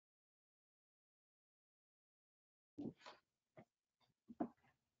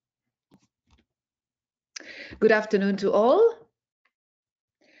Good afternoon to all.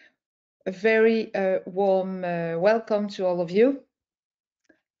 A very warm welcome to all of you.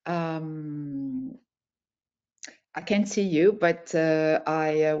 I can't see you, but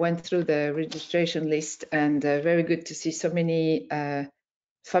I went through the registration list, and very good to see so many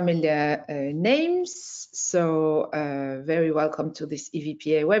familiar names. So very welcome to this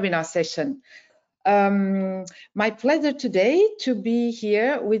EVPA webinar session. My pleasure today to be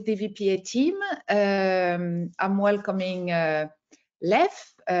here with the EVPA team. I'm welcoming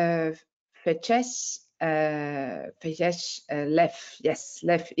Lev, Fechesh, Lev. Yes,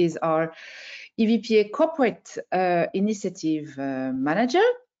 Lev is our EVPA corporate initiative manager.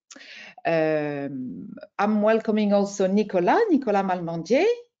 I'm welcoming also Nicolas Malmandier,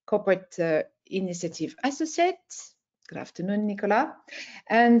 corporate initiative associate. Good afternoon, Nicolas.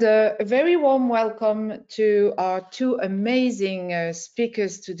 And a very warm welcome to our two amazing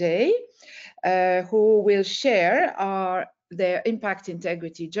speakers today who will share their impact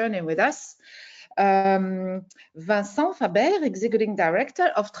integrity journey with us. Vincent Faber, Executive Director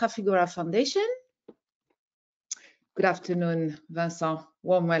of Trafigura Foundation. Good afternoon, Vincent.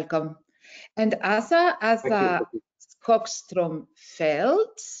 Warm welcome. And Asa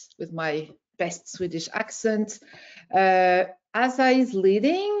Skogström-Felt, with my best Swedish accent. Asa is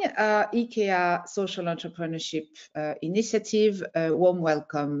leading IKEA Social Entrepreneurship Initiative. Warm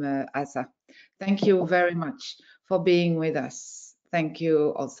welcome, Asa. Thank you very much for being with us. Thank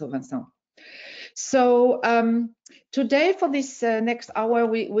you also, Vincent. So today for this next hour,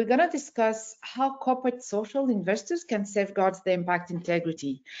 we're going to discuss how corporate social investors can safeguard their impact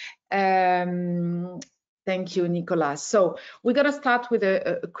integrity. Thank you, Nicolas. So we're going to start with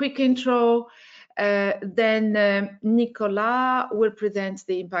a quick intro. Then Nicolas will present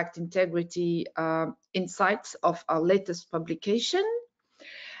the impact integrity insights of our latest publication.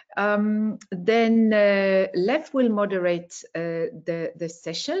 Then Lev will moderate the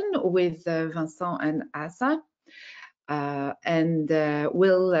session with Vincent and Asa, and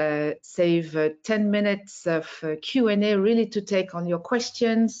we'll save 10 minutes of Q&A really to take on your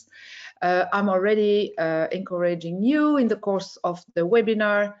questions. I'm already encouraging you in the course of the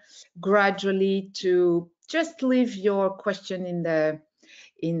webinar gradually to just leave your question in the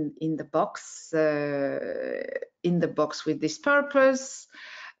box with this purpose.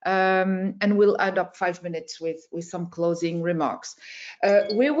 And we'll add up 5 minutes with some closing remarks.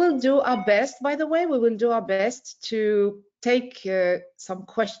 We will do our best, by the way, we will do our best to take some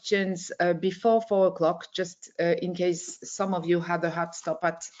questions before 4 o'clock, just in case some of you had a hard stop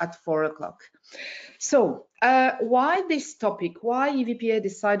at 4 o'clock. So why this topic? Why EVPA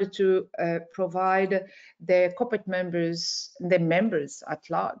decided to provide their corporate members, their members at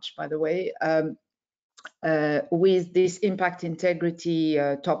large, by the way, with this impact integrity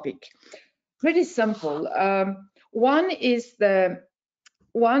topic? Pretty simple.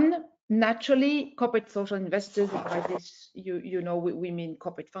 One naturally corporate social investors, by this you know we mean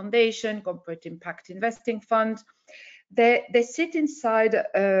corporate foundation, corporate impact investing fund. They sit inside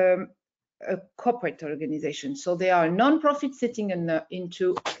a corporate organization, so they are a non-profit sitting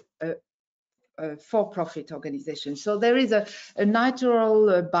into a for-profit organization. So there is a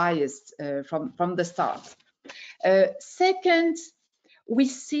natural bias from the start. Second, we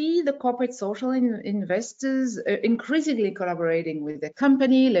see the corporate social investors increasingly collaborating with the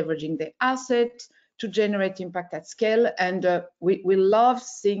company, leveraging the asset to generate impact at scale, and we love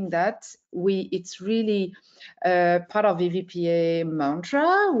seeing that. It's really part of EVPA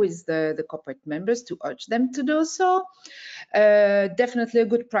mantra with the corporate members to urge them to do so. Definitely a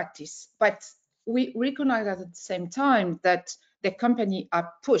good practice, but we recognize at the same time that the company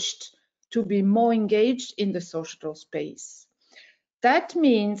are pushed to be more engaged in the social space. That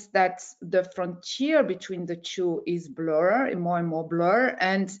means that the frontier between the two is blurred, more and more blurred,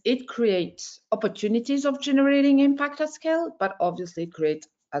 and it creates opportunities of generating impact at scale, but obviously it creates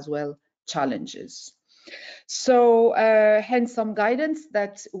as well challenges. So hence some guidance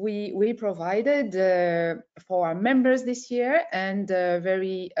that we provided for our members this year, and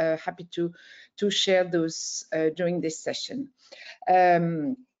very happy to share those during this session.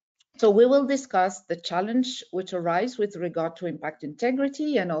 So we will discuss the challenge which arise with regard to impact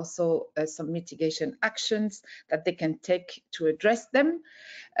integrity, and also some mitigation actions that they can take to address them.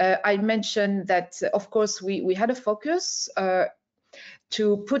 I mentioned that, of course, we had a focus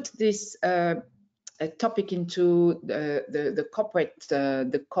to put this topic into the corporate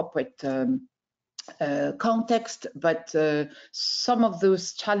context, but some of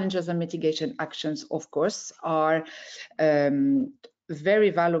those challenges and mitigation actions, of course, are very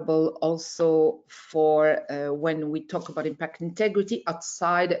valuable also for when we talk about impact integrity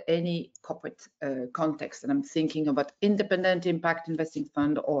outside any corporate context. And I'm thinking about independent impact investing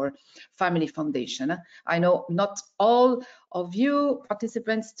fund or family foundation. I know not all of you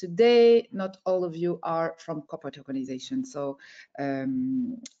participants today, not all of you are from corporate organizations. So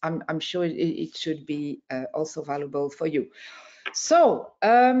I'm sure it should be also valuable for you. So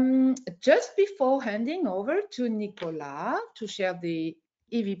just before handing over to Nicolas to share the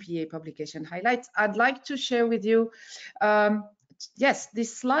EVPA publication highlights, I'd like to share with you, yes,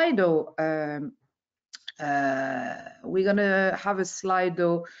 this Slido. We're gonna have a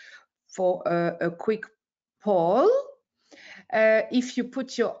Slido for a quick poll. If you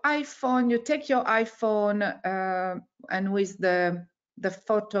put your iPhone, you take your iPhone and with the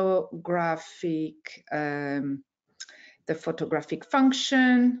photographic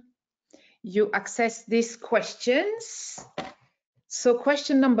function, you access these questions. So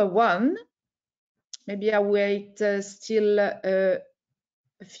question number 1, maybe I wait still a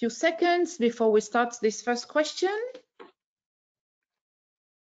few seconds before we start this first question.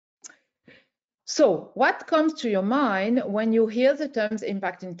 So what comes to your mind when you hear the terms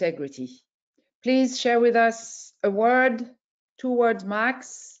impact integrity? Please share with us a word, 2 words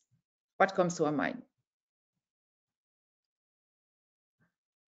max. What comes to our mind?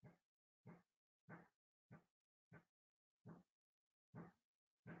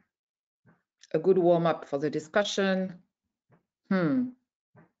 A good warm-up for the discussion.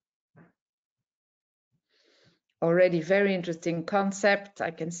 Already very interesting concept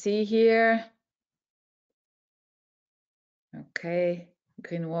I can see here. Okay,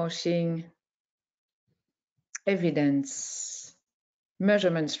 greenwashing, evidence,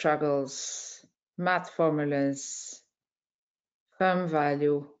 measurement struggles, math formulas, firm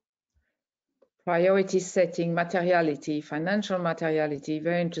value, priority setting, materiality, financial materiality,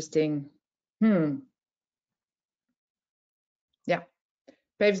 very interesting. Yeah,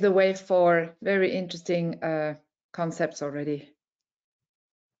 paves the way for very interesting concepts already.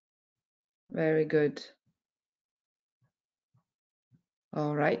 Very good.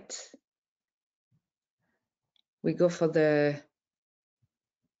 All right. We go for the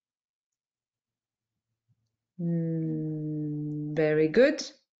very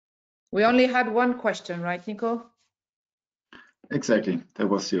good. We only had one question, right, Nico? Exactly. That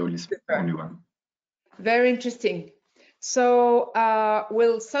was the only one. Very interesting. So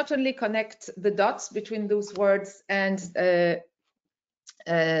we'll certainly connect the dots between those words and the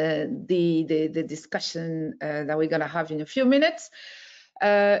discussion that we're going to have in a few minutes.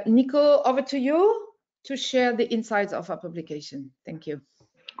 Nico, over to you to share the insights of our publication. Thank you.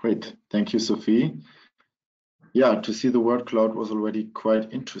 Great. Thank you, Sophie. Yeah, to see the word cloud was already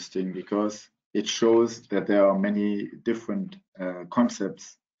quite interesting because it shows that there are many different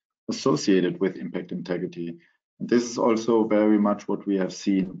concepts associated with impact integrity. And this is also very much what we have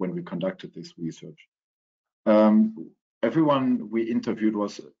seen when we conducted this research. Everyone we interviewed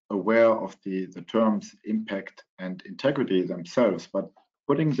was aware of the terms impact and integrity themselves, but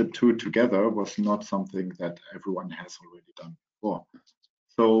putting the two together was not something that everyone has already done before.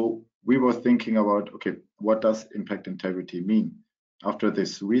 So we were thinking about, okay, what does impact integrity mean? After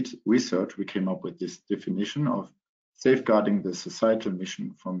this research, we came up with this definition of safeguarding the societal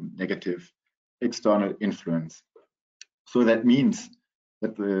mission from negative external influence. So that means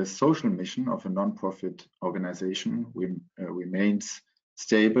that the social mission of a non-profit organization remains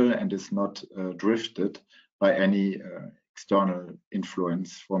stable and is not drifted by any external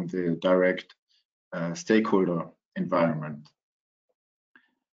influence from the direct stakeholder environment.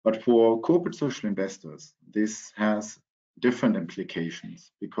 But for corporate social investors, this has different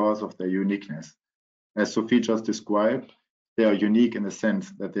implications because of their uniqueness. As Sophie just described, they are unique in the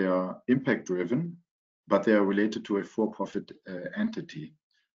sense that they are impact-driven, but they are related to a for-profit entity.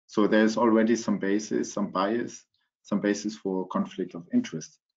 So there's already some basis, some bias, some basis for conflict of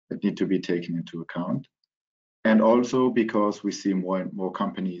interest that need to be taken into account. And also because we see more and more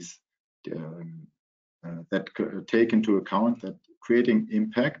companies that take into account that creating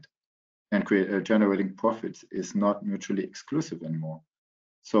impact and generating profits is not mutually exclusive anymore.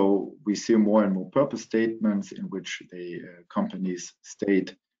 So we see more and more purpose statements in which the companies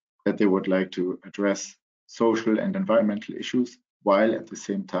state that they would like to address social and environmental issues while at the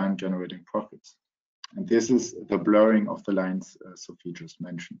same time generating profits. And this is the blurring of the lines Sophie just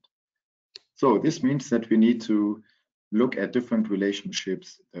mentioned. So this means that we need to look at different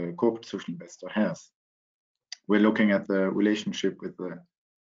relationships the corporate social investor has. We're looking at the relationship with the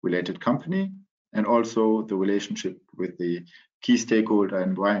related company and also the relationship with the key stakeholder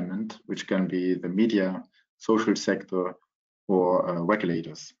environment, which can be the media, social sector, or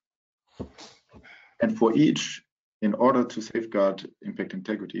regulators. And for each, in order to safeguard impact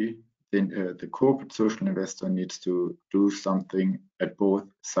integrity, then the corporate social investor needs to do something at both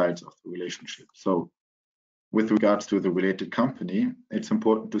sides of the relationship. So with regards to the related company, it's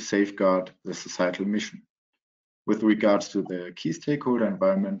important to safeguard the societal mission. With regards to the key stakeholder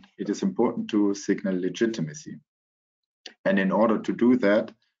environment, it is important to signal legitimacy. And in order to do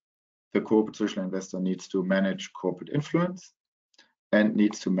that, the corporate social investor needs to manage corporate influence and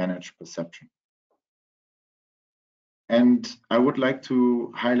needs to manage perception. And I would like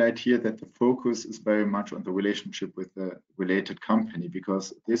to highlight here that the focus is very much on the relationship with the related company,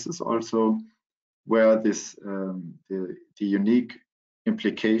 because this is also where this the unique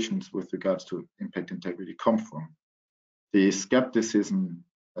implications with regards to impact integrity come from. The skepticism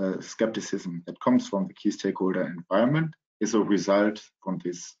that comes from the key stakeholder environment is a result from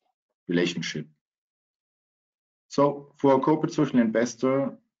this relationship. So for a corporate social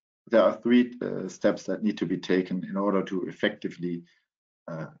investor, there are three steps that need to be taken in order to effectively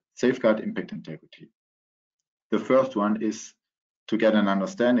safeguard impact integrity. The first one is to get an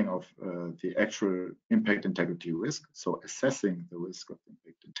understanding of the actual impact integrity risk, so assessing the risk of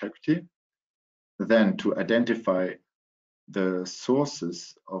impact integrity. Then to identify the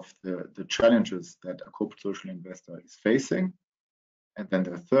sources of the challenges that a corporate social investor is facing. And then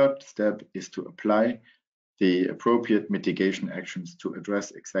the third step is to apply the appropriate mitigation actions to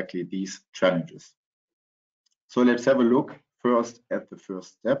address exactly these challenges. So let's have a look first at the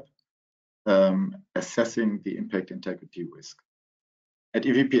first step, assessing the impact integrity risk. At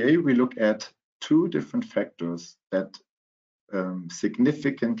EVPA, we look at two different factors that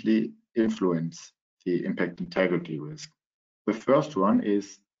significantly influence the impact integrity risk. The first one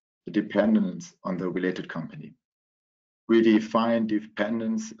is the dependence on the related company. We define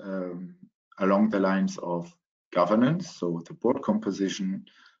dependence along the lines of governance, so the board composition,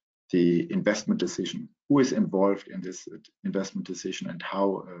 the investment decision, who is involved in this investment decision and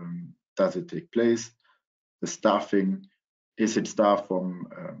how does it take place, the staffing, is it staff from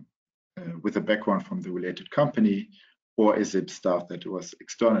with a background from the related company, or is it staff that was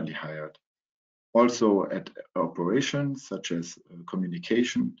externally hired? Also at operations such as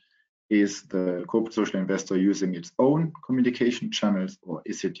communication, is the corporate social investor using its own communication channels, or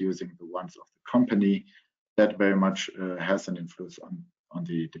is it using the ones of the company? That very much has an influence on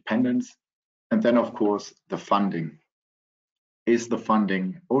the dependence. And then of course the funding. Is the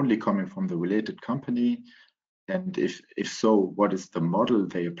funding only coming from the related company? And if so, what is the model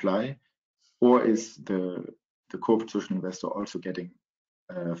they apply? Or is the corporate social investor also getting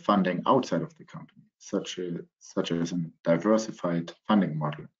funding outside of the company, such as a diversified funding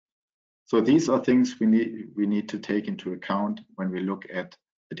model? So these are things we need to take into account when we look at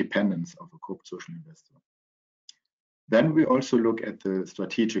the dependence of a corporate social investor. Then we also look at the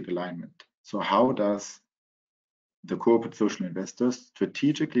strategic alignment. So how does the corporate social investor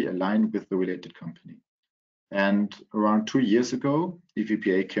strategically align with the related company? And around 2 years ago,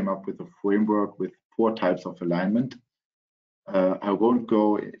 EVPA came up with a framework with 4 types of alignment. I won't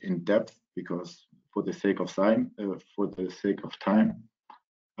go in depth because for the sake of time,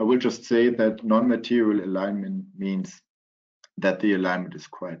 I will just say that non-material alignment means that the alignment is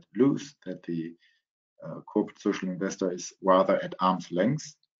quite loose, that the corporate social investor is rather at arm's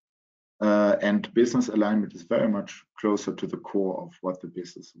length, and business alignment is very much closer to the core of what the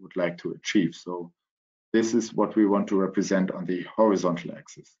business would like to achieve. So this is what we want to represent on the horizontal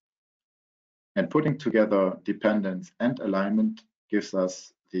axis. And putting together dependence and alignment gives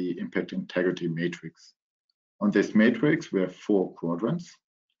us the impact integrity matrix. On this matrix, we have 4 quadrants: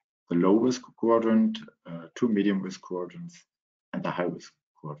 the low risk quadrant, 2 medium risk quadrants, and the high risk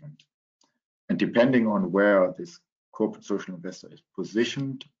quadrant. And depending on where this corporate social investor is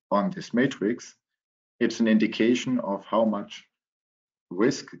positioned on this matrix, it's an indication of how much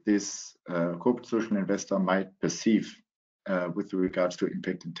risk this corporate social investor might perceive with regards to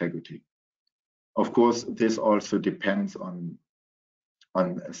impact integrity. Of course, this also depends on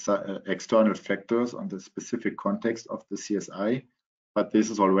external factors, on the specific context of the CSI, but this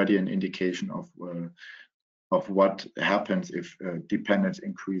is already an indication of what happens if dependence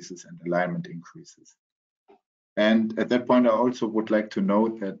increases and alignment increases. And at that point, I also would like to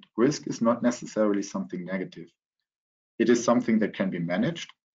note that risk is not necessarily something negative. It is something that can be managed,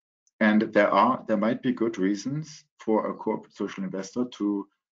 and there might be good reasons for a corporate social investor to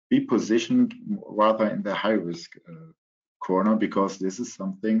be positioned rather in the high risk corner, because this is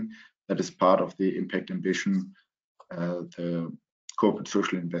something that is part of the impact ambition the corporate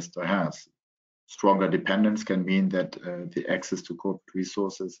social investor has. Stronger dependence can mean that the access to corporate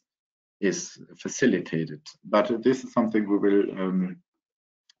resources is facilitated. But this is something we will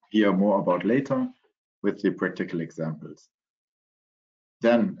hear more about later with the practical examples.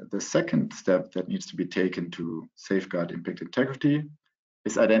 Then the second step that needs to be taken to safeguard impact integrity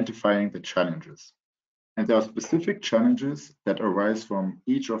is identifying the challenges. And there are specific challenges that arise from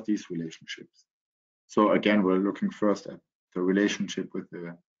each of these relationships. So again, we're looking first at the relationship with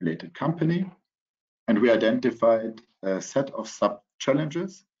the related company, and we identified a set of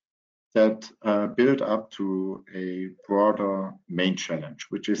sub-challenges that build up to a broader main challenge,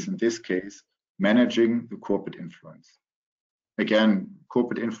 which is in this case, managing the corporate influence. Again,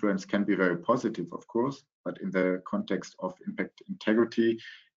 corporate influence can be very positive, of course, but in the context of impact integrity,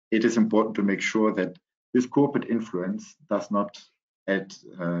 it is important to make sure that this corporate influence does not at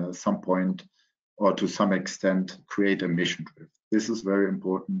some point or to some extent create a mission drift. This is very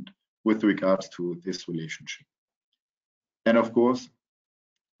important with regards to this relationship. And of course,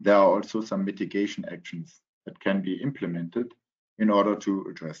 there are also some mitigation actions that can be implemented in order to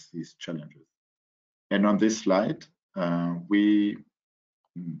address these challenges. And on this slide, we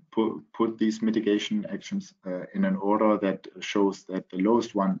put these mitigation actions in an order that shows that the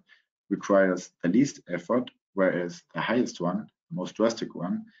lowest one requires the least effort, whereas the highest one, the most drastic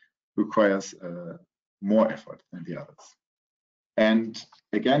one, requires more effort than the others. And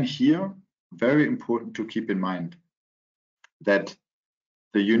again, here, very important to keep in mind that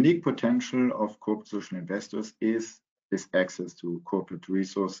the unique potential of corporate social investors is this access to corporate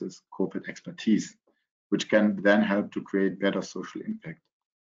resources, corporate expertise, which can then help to create better social impact.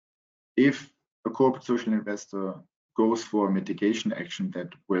 If a corporate social investor goes for a mitigation action that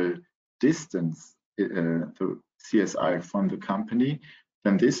will distance the CSI from the company,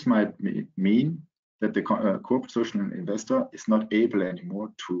 then this might mean that the corporate social investor is not able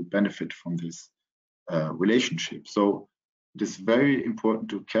anymore to benefit from this relationship. So it is very important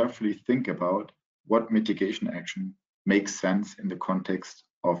to carefully think about what mitigation action makes sense in the context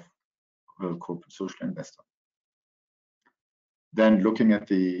of a corporate social investor. Then looking at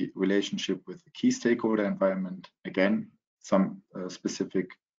the relationship with the key stakeholder environment, again, some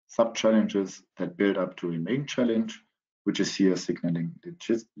specific sub-challenges that build up to a main challenge, which is here signaling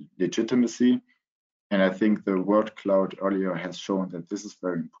legitimacy. And I think the word cloud earlier has shown that this is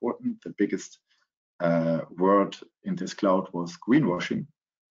very important. The biggest word in this cloud was greenwashing.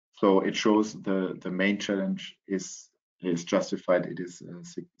 So it shows the main challenge is justified. It is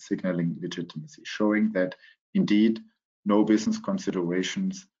signaling legitimacy, showing that indeed no business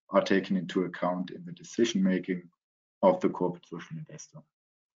considerations are taken into account in the decision making of the corporate social investor.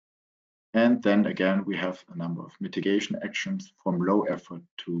 And then again, we have a number of mitigation actions from low effort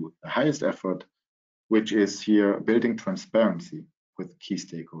to the highest effort, which is here building transparency with key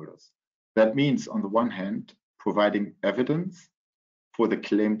stakeholders. That means, on the one hand, providing evidence for the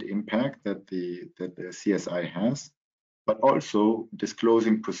claimed impact that the CSI has, but also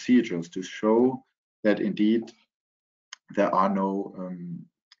disclosing procedures to show that indeed there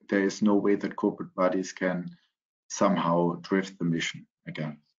is no way that corporate bodies can somehow drift the mission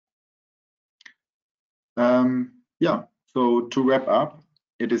again. So to wrap up,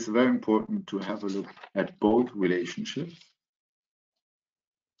 it is very important to have a look at both relationships.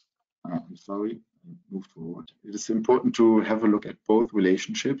 I'm sorry, I moved forward. It is important to have a look at both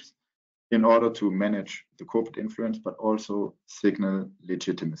relationships in order to manage the corporate influence, but also signal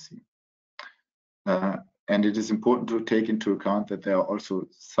legitimacy. And it is important to take into account that there are also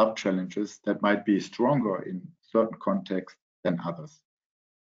sub-challenges that might be stronger in certain contexts than others.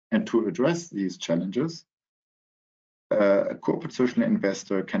 And to address these challenges, a corporate social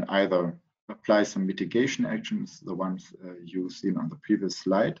investor can either apply some mitigation actions, the ones you've seen on the previous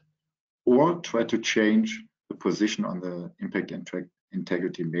slide, or try to change the position on the impact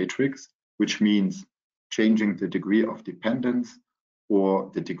integrity matrix, which means changing the degree of dependence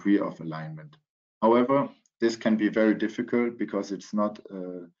or the degree of alignment. However, this can be very difficult because it's not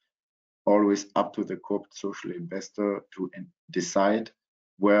always up to the corporate social investor to decide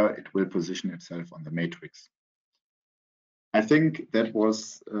where it will position itself on the matrix. I think that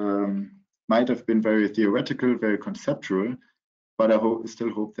was might have been very theoretical, very conceptual, but I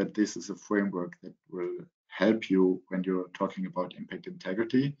still hope that this is a framework that will help you when you're talking about impact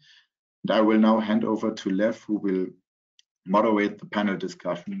integrity. And I will now hand over to Lev, who will moderate the panel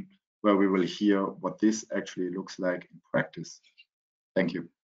discussion, where we will hear what this actually looks like in practice. Thank you.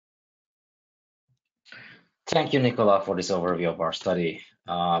 Thank you, Nicola, for this overview of our study.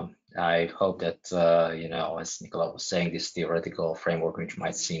 I hope that, as Nicola was saying, this theoretical framework, which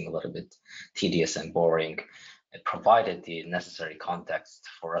might seem a little bit tedious and boring, it provided the necessary context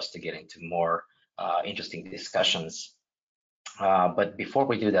for us to get into more interesting discussions But before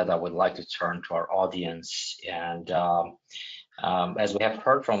we do that, I would like to turn to our audience. And as we have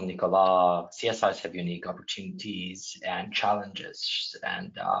heard from Nicolas, CSIs have unique opportunities and challenges,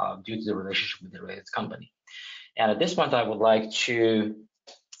 and due to the relationship with the related company. And at this point, I would like to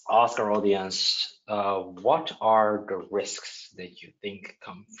ask our audience, what are the risks that you think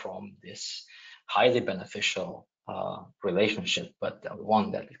come from this highly beneficial relationship, but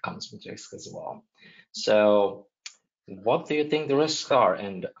one that comes with risks as well? So what do you think the risks are?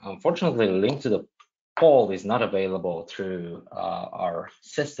 And unfortunately, the link to the poll is not available through our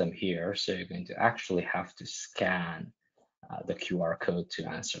system here. So you're going to actually have to scan the QR code to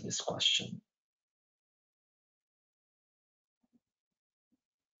answer this question.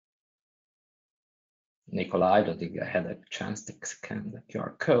 Nicola, I don't think I had a chance to scan the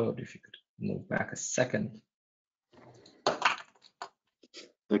QR code. If you could move back a second.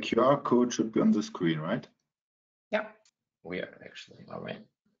 The QR code should be on the screen, right? Yeah. We are actually, all right.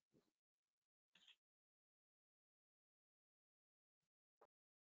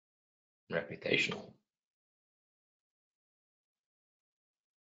 Reputational.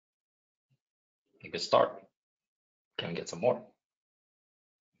 You could start. Can we get some more?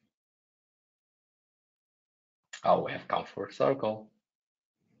 Oh, we have comfort circle.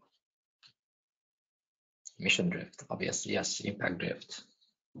 Mission drift, obviously, yes, impact drift.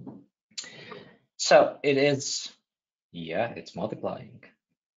 So it is, yeah, it's multiplying.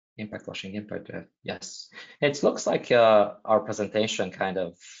 Impact washing, impact drift, yes. It looks like our presentation kind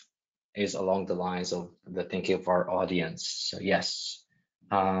of is along the lines of the thinking of our audience. So yes,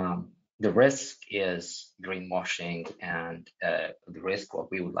 the risk is greenwashing, and the risk, what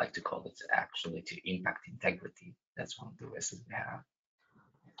we would like to call it, actually to impact integrity. That's one of the risks we have.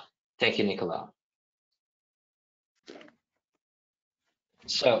 Thank you, Nicola.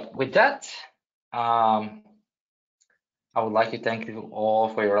 So with that, I would like to thank you all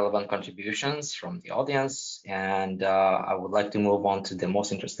for your relevant contributions from the audience, and I would like to move on to the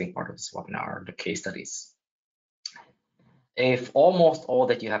most interesting part of this webinar, the case studies. If almost all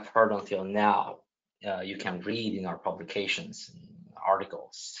that you have heard until now, you can read in our publications and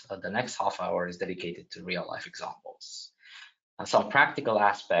articles, the next half hour is dedicated to real-life examples, some practical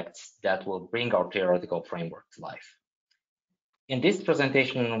aspects that will bring our theoretical framework to life. In this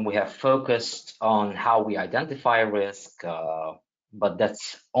presentation, we have focused on how we identify risk, but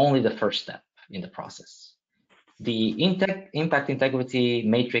that's only the first step in the process. The impact integrity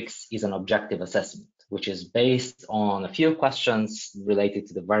matrix is an objective assessment, which is based on a few questions related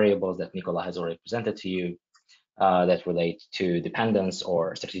to the variables that Nicola has already presented to you that relate to dependence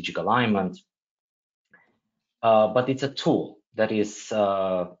or strategic alignment. But it's a tool that is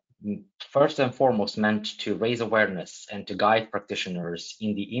first and foremost meant to raise awareness and to guide practitioners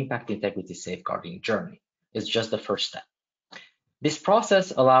in the impact integrity safeguarding journey. It's just the first step. This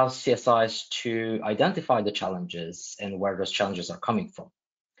process allows CSIs to identify the challenges and where those challenges are coming from.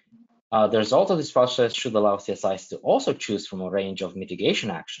 The result of this process should allow CSIs to also choose from a range of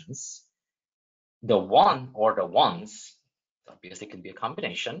mitigation actions, the one or the ones, obviously it could be a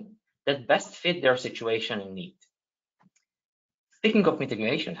combination, that best fit their situation and need. Speaking of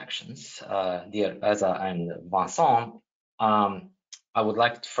mitigation actions, dear Eza and Vincent, I would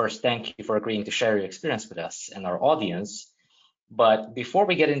like to first thank you for agreeing to share your experience with us and our audience. But before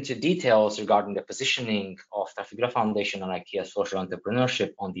we get into details regarding the positioning of Trafigura Foundation and IKEA social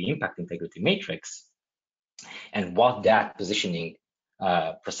entrepreneurship on the impact integrity matrix, and what that positioning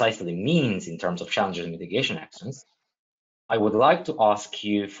precisely means in terms of challenges and mitigation actions, I would like to ask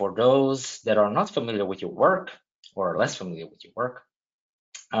you, for those that are not familiar with your work or less familiar with your work,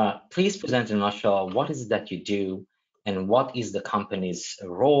 please present in a nutshell what is it that you do and what is the company's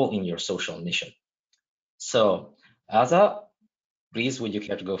role in your social mission. So, Asa, please, would you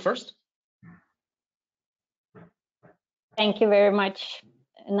care to go first? Thank you very much.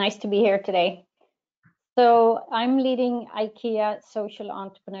 Nice to be here today. So I'm leading IKEA Social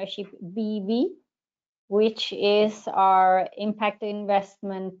Entrepreneurship BV, which is our impact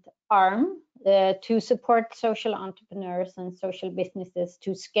investment arm to support social entrepreneurs and social businesses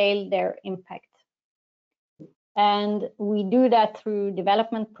to scale their impact. And we do that through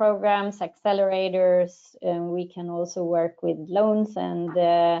development programs, accelerators, and we can also work with loans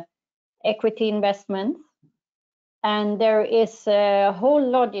and equity investments. And there is a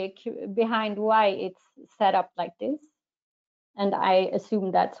whole logic behind why it's set up like this. And I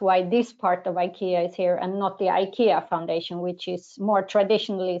assume that's why this part of IKEA is here and not the IKEA Foundation, which is more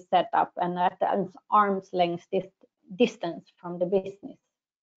traditionally set up and at an arm's length distance from the business.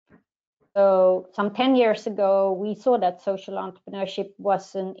 So some 10 years ago, we saw that social entrepreneurship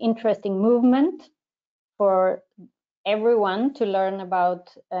was an interesting movement for everyone to learn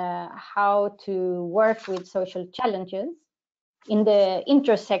about how to work with social challenges in the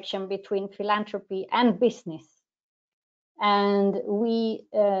intersection between philanthropy and business. And we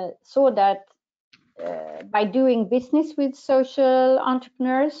saw that by doing business with social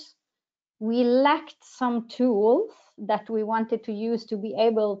entrepreneurs, we lacked some tools that we wanted to use to be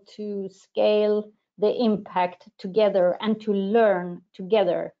able to scale the impact together and to learn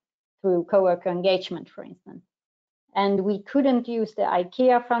together through coworker engagement, for instance. And we couldn't use the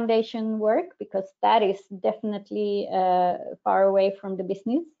IKEA Foundation work because that is definitely far away from the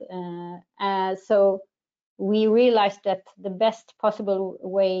business. So we realized that the best possible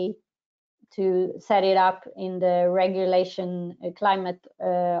way to set it up in the regulation climate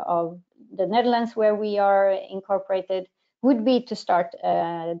of the Netherlands, where we are incorporated, would be to start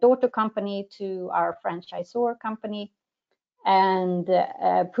a daughter company to our franchisor company and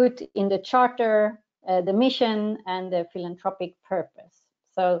put in the charter the mission and the philanthropic purpose.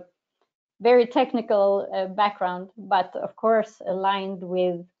 So very technical background, but of course aligned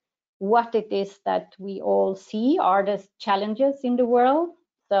with what it is that we all see are the challenges in the world.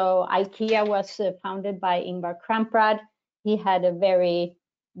 So IKEA was founded by Ingvar Kamprad. He had a very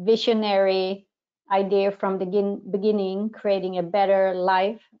visionary idea from the beginning, creating a better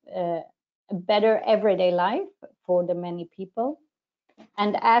life, a better everyday life for the many people.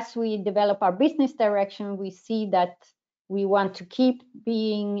 And as we develop our business direction, we see that we want to keep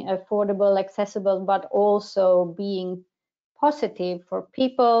being affordable, accessible, but also being positive for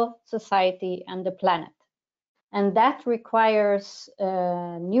people, society, and the planet. And that requires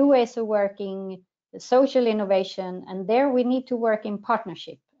new ways of working, social innovation, and there we need to work in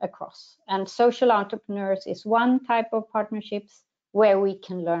partnership across. And social entrepreneurs is one type of partnerships where we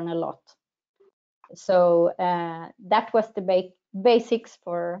can learn a lot. So that was the basics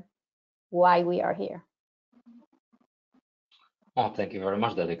for why we are here. Oh, thank you very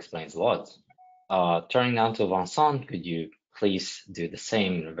much. That explains a lot. Turning now to Vincent, could you please do the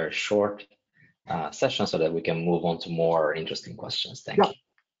same in a very short session so that we can move on to more interesting questions? Thank you.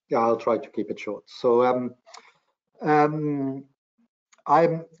 Yeah, I'll try to keep it short. So I'm the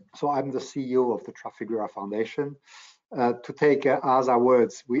CEO of the Trafigura Foundation. To take as our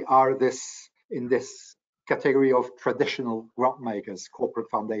words, we are in this category of traditional grant makers, corporate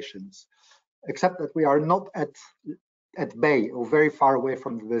foundations, except that we are not at bay or very far away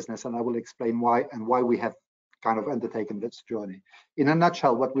from the business, and I will explain why and why we have kind of undertaken this journey. In a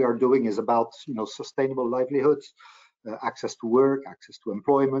nutshell, what we are doing is about sustainable livelihoods, access to work, access to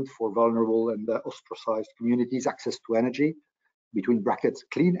employment for vulnerable and ostracized communities, access to energy, between brackets,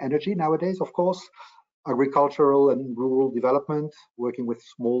 clean energy nowadays, of course, agricultural and rural development, working with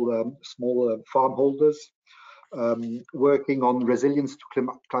small farm holders, working on resilience to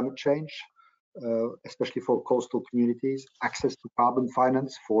climate change, especially for coastal communities, access to carbon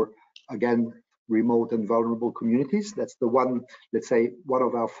finance for, again, remote and vulnerable communities. That's the one, let's say, one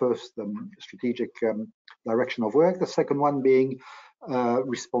of our first strategic direction of work. The second one being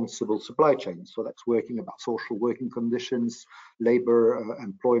responsible supply chain. So that's working about social working conditions, labor,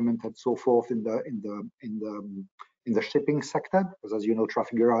 employment, and so forth in the shipping sector. Because as you know,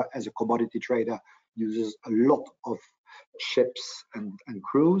 Trafigura as a commodity trader uses a lot of ships and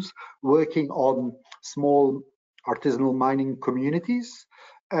crews, working on small artisanal mining communities,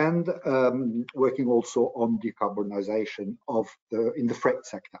 and working also on decarbonization in the freight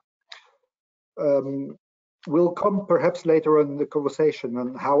sector. We'll come perhaps later in the conversation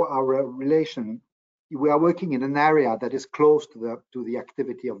on how our relation. We are working in an area that is close to the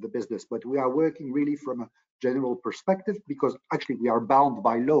activity of the business, but we are working really from a general perspective because actually we are bound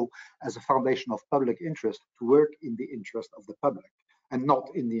by law as a foundation of public interest to work in the interest of the public and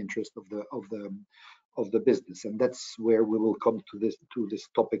not in the interest of the business. And that's where we will come to this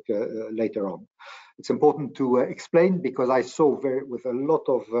topic later on. It's important to explain because I saw with a lot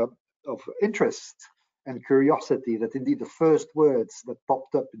of interest and curiosity that indeed the first words that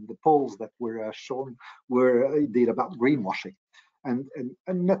popped up in the polls that were shown were indeed about greenwashing, and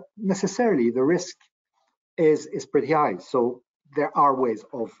not necessarily the risk is pretty high. So there are ways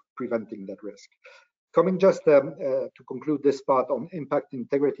of preventing that risk. Coming just to conclude this part on impact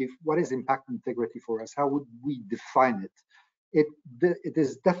integrity, what is impact integrity for us? How would we define it? It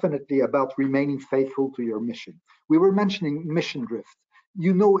is definitely about remaining faithful to your mission. We were mentioning mission drift.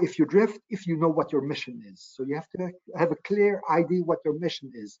 You know if you drift, if you know what your mission is. So you have to have a clear idea what your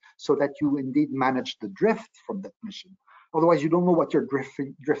mission is so that you indeed manage the drift from that mission. Otherwise, you don't know what you're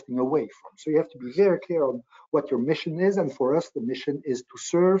drifting away from. So you have to be very clear on what your mission is. And for us, the mission is to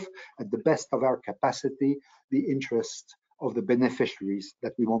serve at the best of our capacity the interest of the beneficiaries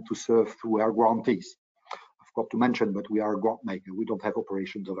that we want to serve through our grantees. forgot to mention, but we are a grant maker. We don't have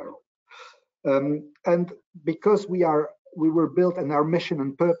operations of our own. And because we were built, and our mission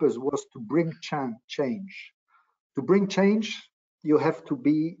and purpose was to bring change. To bring change, you have to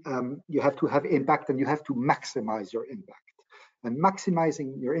have impact, and you have to maximize your impact. And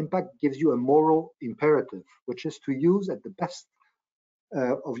maximizing your impact gives you a moral imperative, which is to use at the best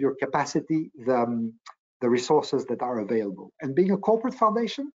of your capacity the resources that are available. And being a corporate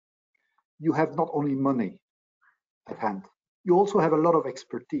foundation, you have not only money at hand, you also have a lot of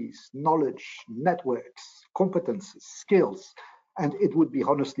expertise, knowledge, networks, competences, skills. And it would be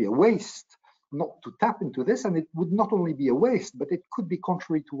honestly a waste not to tap into this. And it would not only be a waste, but it could be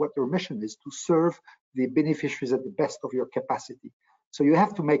contrary to what your mission is, to serve the beneficiaries at the best of your capacity. So you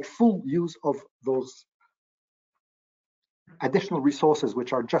have to make full use of those additional resources,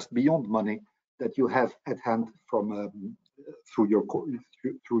 which are just beyond money, that you have at hand from through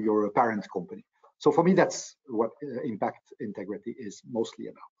your parent company. So for me, that's what impact integrity is mostly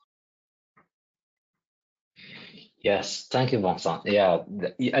about. Yes, thank you, Vincent. Yeah,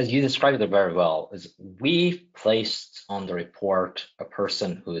 as you described it very well, is we placed on the report a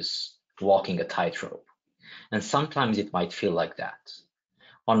person who's walking a tightrope, and sometimes it might feel like that.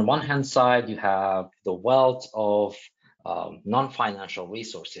 On one hand side, you have the wealth of non-financial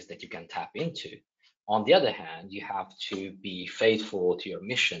resources that you can tap into. On the other hand, you have to be faithful to your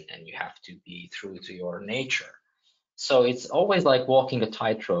mission, and you have to be true to your nature. So it's always like walking a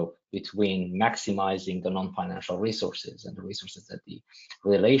tightrope between maximizing the non-financial resources and the resources that the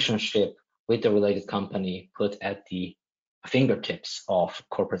relationship with the related company put at the fingertips of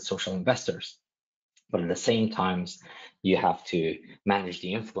corporate social investors. But at the same time, you have to manage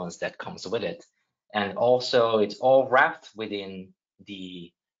the influence that comes with it. And also, it's all wrapped within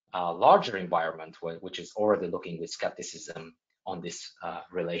the larger environment, which is already looking with skepticism on this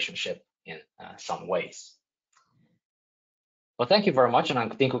relationship in some ways. Well, thank you very much, and I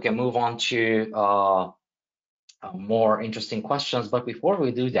think we can move on to more interesting questions. But before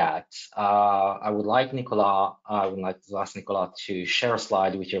we do that, I would like to ask Nicolas to share a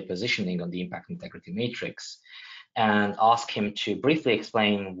slide with your positioning on the impact integrity matrix, and ask him to briefly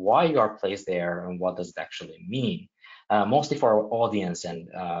explain why you are placed there and what does it actually mean, mostly for our audience, and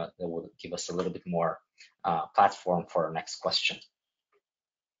that will give us a little bit more platform for our next question.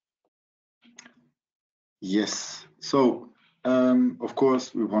 Yes. So of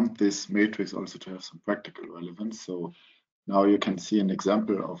course, we want this matrix also to have some practical relevance. So now you can see an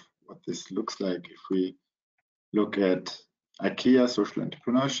example of what this looks like if we look at IKEA Social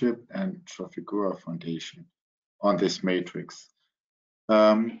Entrepreneurship and Trafigura Foundation on this matrix.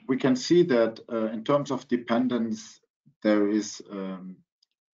 We can see that in terms of dependence, there is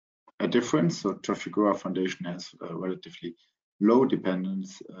a difference. So Trafigura Foundation has a relatively low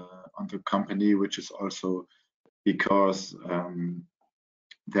dependence on the company, which is also because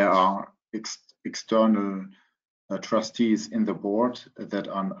there are external trustees in the board that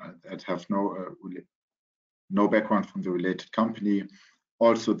have no background from the related company.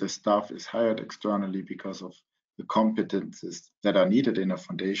 Also, the staff is hired externally because of the competences that are needed in a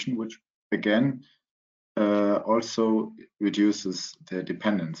foundation, which again also reduces the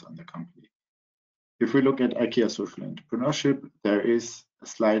dependence on the company. If we look at IKEA Social Entrepreneurship, there is a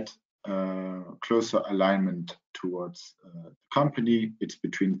slight closer alignment towards the company. It's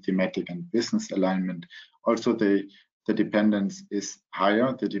between thematic and business alignment. Also, the dependence is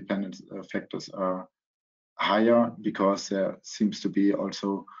higher. The dependence factors are higher because there seems to be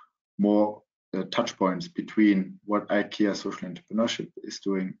also more touch points between what IKEA Social Entrepreneurship is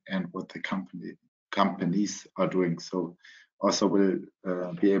doing and what the companies are doing. So also will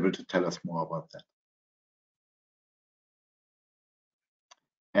be able to tell us more about that.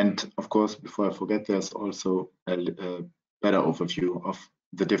 And of course, before I forget, there's also a better overview of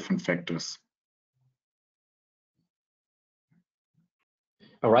the different factors.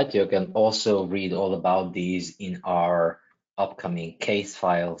 All right, you can also read all about these in our upcoming case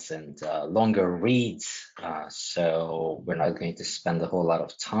files and longer reads. So we're not going to spend a whole lot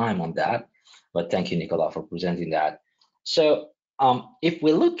of time on that, but thank you, Nicolas, for presenting that. So if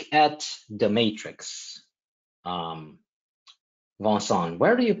we look at the matrix, Vincent,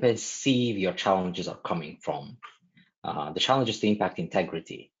 where do you perceive your challenges are coming from? The challenges to impact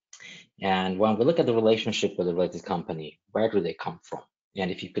integrity. And when we look at the relationship with the related company, where do they come from? And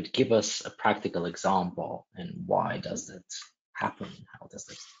if you could give us a practical example, and why does that happen? How does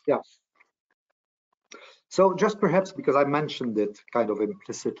this? Yeah. So just perhaps because I mentioned it kind of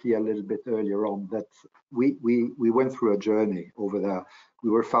implicitly a little bit earlier on, that we went through a journey over there. We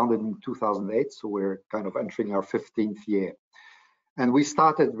were founded in 2008, so we're kind of entering our 15th year. And we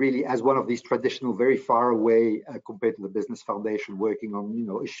started really as one of these traditional, very far away compared to the business foundation, working on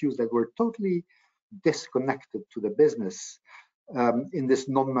issues that were totally disconnected to the business in this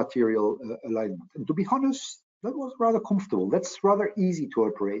non-material alignment. And to be honest, that was rather comfortable. That's rather easy to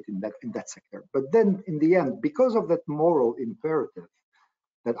operate in that sector. But then in the end, because of that moral imperative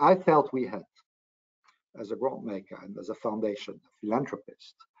that I felt we had as a grant maker and as a foundation, a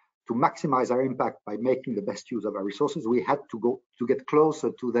philanthropist, to maximize our impact by making the best use of our resources, we had to get closer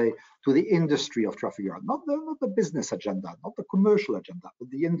to the industry of Trafigura, not the business agenda, not the commercial agenda, but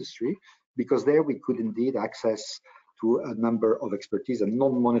the industry, because there we could indeed access to a number of expertise and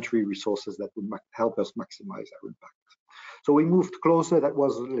non-monetary resources that would help us maximize our impact. So we moved closer. That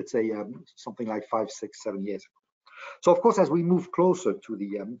was, let's say, something like 5, 6, 7 years ago. So of course, as we move closer to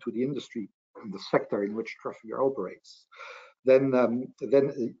the industry and the sector in which Trafigura operates, then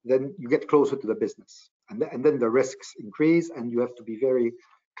you get closer to the business, and then the risks increase, and you have to be very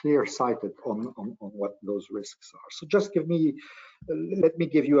clear-sighted on what those risks are. So just let me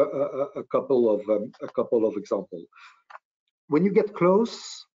give you a couple of examples. When you get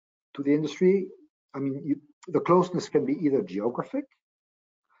close to the industry, I mean, the closeness can be either geographic,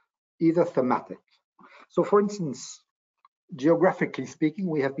 either thematic. So for instance, geographically speaking,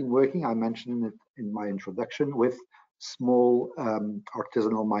 we have been working, I mentioned it in my introduction, with small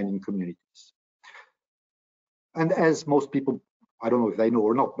artisanal mining communities. And as most people, I don't know if they know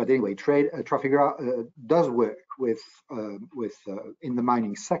or not, but anyway, Trafigura does work with in the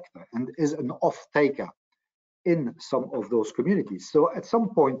mining sector and is an off-taker in some of those communities. So at some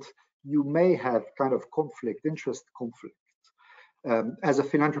point, you may have kind of interest conflict. As a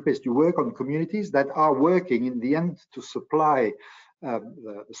philanthropist, you work on communities that are working in the end to supply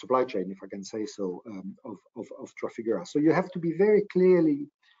the supply chain, if I can say so, of Trafigura. So you have to be very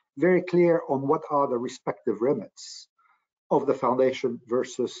clear on what are the respective remits of the foundation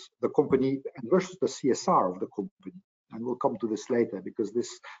versus the company and versus the CSR of the company. And we'll come to this later, because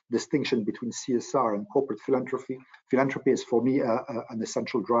this distinction between CSR and corporate philanthropy is for me an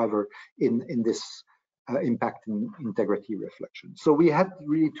essential driver in this impact and integrity reflection. So we had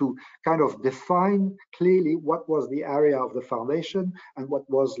really to kind of define clearly what was the area of the foundation and what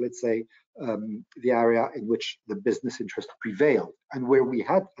was, let's say, the area in which the business interest prevailed, and where we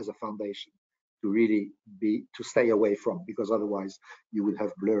had as a foundation to really stay away from, because otherwise you would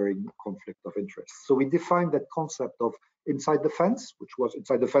have blurring conflict of interest. So we defined that concept of inside the fence, which was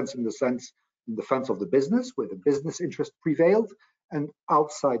inside the fence in the fence of the business, where the business interest prevailed, and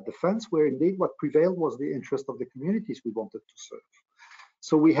outside the fence, where indeed what prevailed was the interest of the communities we wanted to serve.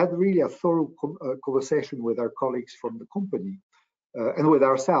 So we had really a thorough conversation with our colleagues from the company and with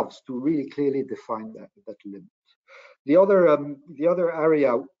ourselves to really clearly define that limit. The other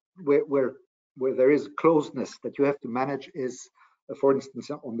area where there is closeness that you have to manage is, for instance,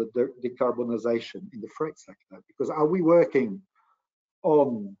 on the decarbonization in the freight sector, because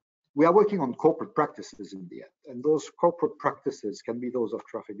we are working on corporate practices in the end, and those corporate practices can be those of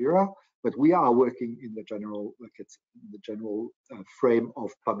Trafigura, but we are working in the general, frame of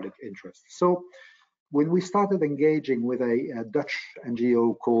public interest. So when we started engaging with a Dutch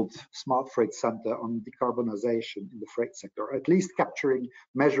NGO called Smart Freight Center on decarbonization in the freight sector, at least capturing,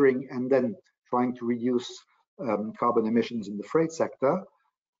 measuring, and then trying to reduce carbon emissions in the freight sector,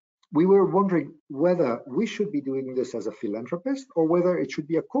 we were wondering whether we should be doing this as a philanthropist or whether it should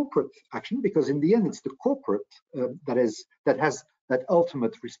be a corporate action, because in the end, it's the corporate that has that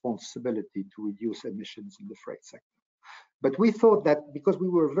ultimate responsibility to reduce emissions in the freight sector. But we thought that because we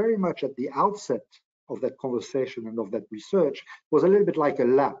were very much at the outset of that conversation and of that research, was a little bit like a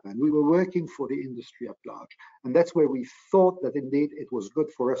lab, and we were working for the industry at large. And that's where we thought that indeed it was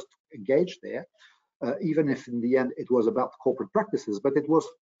good for us to engage there, even if in the end it was about corporate practices, but it was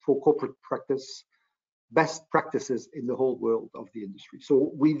for corporate practice, best practices in the whole world of the industry.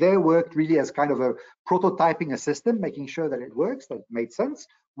 So we there worked really as kind of a prototyping a system, making sure that it works, that it made sense,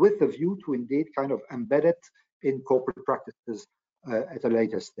 with the view to indeed kind of embed it in corporate practices at a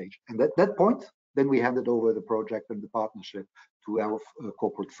later stage. And at that point, then we handed over the project and the partnership to our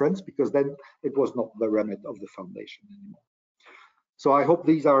corporate friends, because then it was not the remit of the foundation anymore. So I hope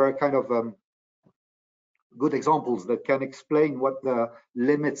these are a kind of good examples that can explain what the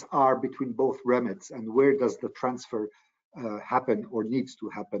limits are between both remits and where does the transfer happen or needs to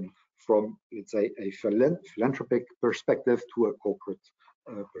happen from, let's say, a philanthropic perspective to a corporate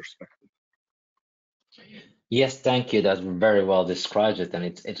perspective. Yes, thank you. That's very well described it, and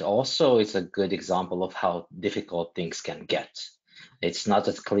it's a good example of how difficult things can get. It's not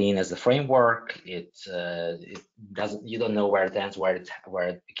as clean as the framework. It doesn't. You don't know where it ends, where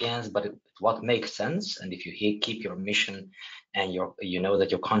it begins. But what makes sense, and if you keep your mission, and you know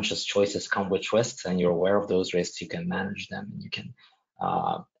that your conscious choices come with risks, and you're aware of those risks, you can manage them. And you can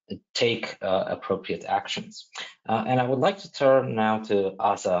take appropriate actions. And I would like to turn now to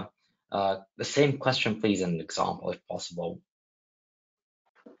Asa. The same question, please, and an example, if possible.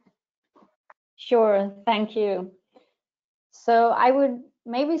 Sure, thank you. So I would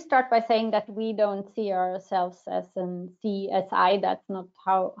maybe start by saying that we don't see ourselves as an CSI. That's not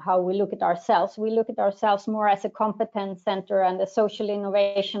how we look at ourselves. We look at ourselves more as a competence center and a social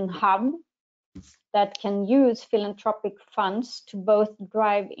innovation hub that can use philanthropic funds to both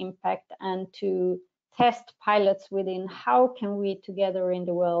drive impact and to test pilots within how can we together in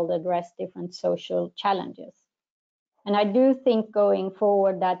the world address different social challenges. And I do think going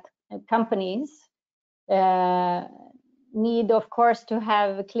forward that companies need, of course, to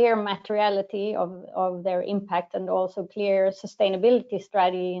have a clear materiality of their impact and also clear sustainability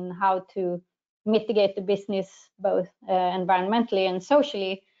strategy in how to mitigate the business both environmentally and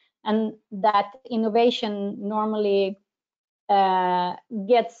socially, and that innovation normally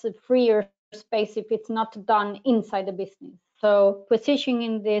gets a freer space if it's not done inside the business. So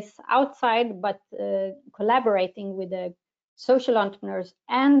positioning this outside, but collaborating with the social entrepreneurs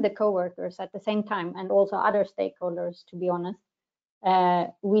and the co-workers at the same time, and also other stakeholders, to be honest,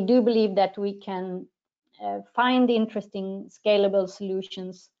 we do believe that we can find interesting scalable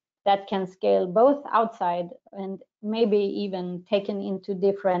solutions that can scale both outside and maybe even taken into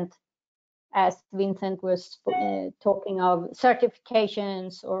different, as Vincent was talking of,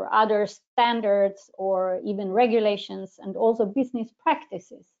 certifications or other standards or even regulations, and also business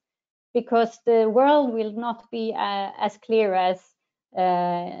practices, because the world will not be as clear as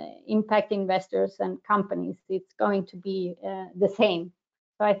impact investors and companies. It's going to be the same.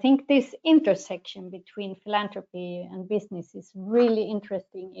 So I think this intersection between philanthropy and business is really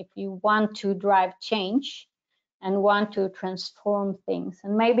interesting if you want to drive change and want to transform things.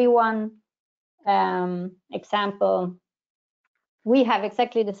 And maybe one example, we have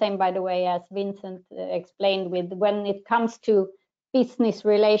exactly the same, by the way, as Vincent explained, with when it comes to business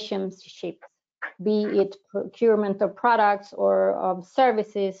relationships, be it procurement of products or of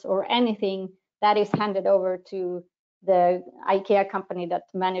services or anything that is handed over to the IKEA company that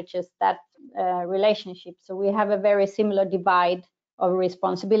manages that relationship. So we have a very similar divide of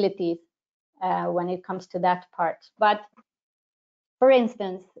responsibilities when it comes to that part. But for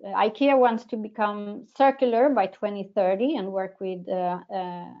instance, IKEA wants to become circular by 2030 and work with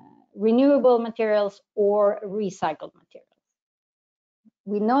renewable materials or recycled materials.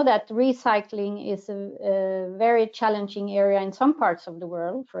 We know that recycling is a very challenging area in some parts of the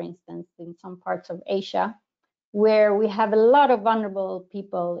world, for instance, in some parts of Asia, where we have a lot of vulnerable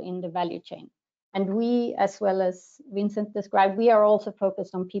people in the value chain. And we, as well as Vincent described, we are also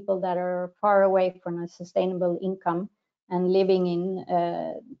focused on people that are far away from a sustainable income and living in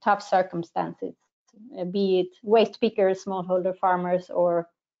tough circumstances, be it waste pickers, smallholder farmers, or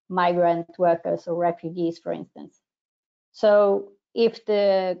migrant workers or refugees, for instance. So if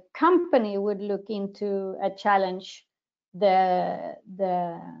the company would look into a challenge, the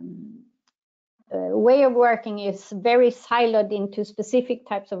way of working is very siloed into specific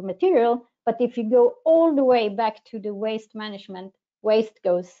types of material. But if you go all the way back to the waste management, waste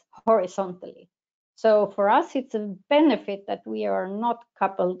goes horizontally. So for us, it's a benefit that we are not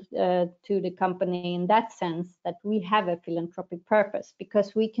coupled to the company in that sense, that we have a philanthropic purpose,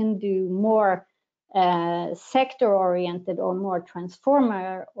 because we can do more sector-oriented or more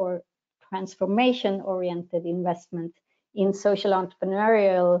transformer or transformation-oriented investment in social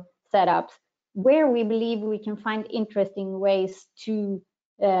entrepreneurial setups, where we believe we can find interesting ways to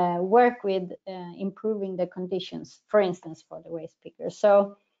work with improving the conditions, for instance, for the waste pickers.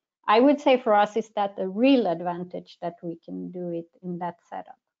 So I would say for us, is that a real advantage that we can do it in that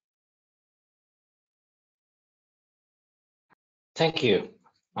setup. Thank you.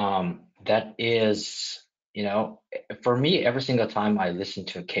 That is, you know, for me, every single time I listen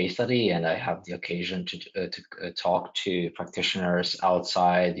to a case study and I have the occasion to talk to practitioners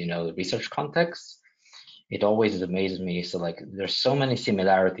outside, you know, the research context, it always amazes me. So like, there's so many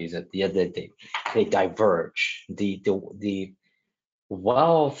similarities at the end of the day, they diverge. The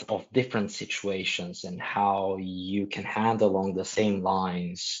wealth of different situations and how you can handle along the same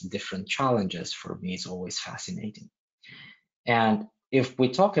lines different challenges, for me, is always fascinating. And if we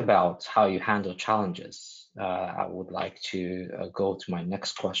talk about how you handle challenges, I would like to go to my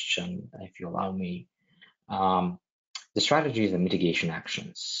next question, if you allow me. The strategies and mitigation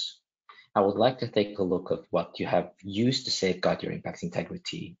actions. I would like to take a look at what you have used to safeguard your impact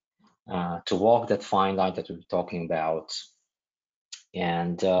integrity, to walk that fine line that we were talking about,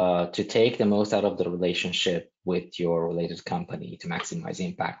 and to take the most out of the relationship with your related company to maximize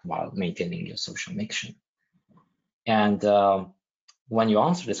impact while maintaining your social mission. And when you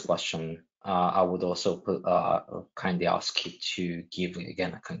answer this question, I would also kindly ask you to give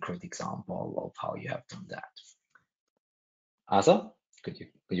again a concrete example of how you have done that. Asa, could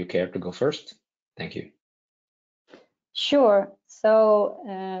you care to go first? Thank you. Sure.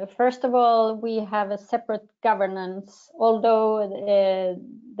 So first of all, we have a separate governance, although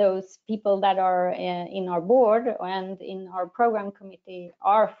those people that are in our board and in our program committee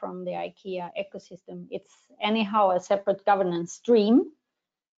are from the IKEA ecosystem. It's anyhow a separate governance stream,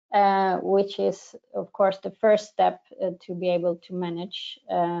 which is, of course, the first step to be able to manage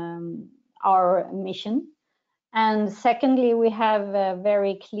our mission. And secondly, we have a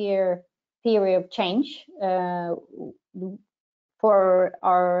very clear theory of change for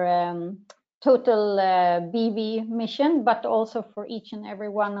our total BV mission, but also for each and every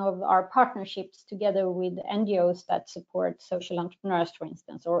one of our partnerships together with NGOs that support social entrepreneurs, for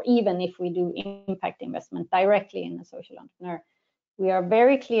instance, or even if we do impact investment directly in a social entrepreneur. We are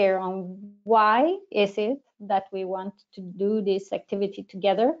very clear on why is it that we want to do this activity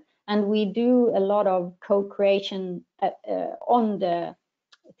together, and we do a lot of co-creation on the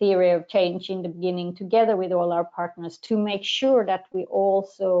theory of change in the beginning together with all our partners to make sure that we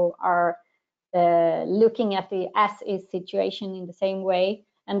also are looking at the as-is situation in the same way,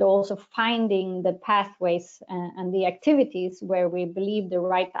 and also finding the pathways and the activities where we believe the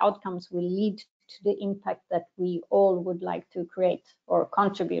right outcomes will lead to the impact that we all would like to create or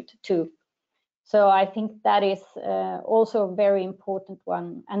contribute to. So I think that is also a very important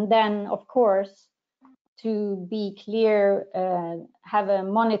one. And then, of course, to be clear, have a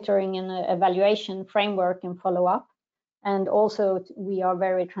monitoring and evaluation framework and follow up. And also we are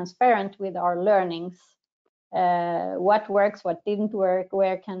very transparent with our learnings. What works, what didn't work,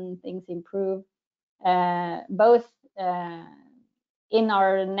 where can things improve, both in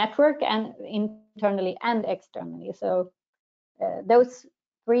our network and internally and externally. So those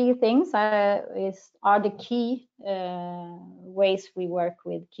three things are the key ways we work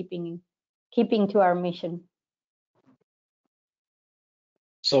with keeping to our mission.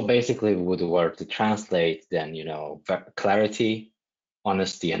 So basically, we would work to translate then, clarity,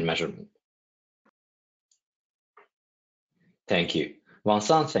 honesty, and measurement. Thank you.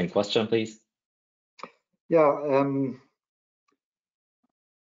 Vincent, same question, please. Yeah.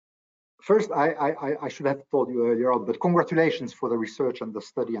 First, I should have told you earlier on, but congratulations for the research and the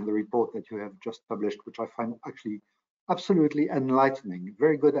study and the report that you have just published, which I find actually absolutely enlightening,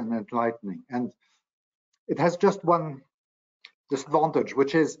 very good and enlightening. And it has just one disadvantage,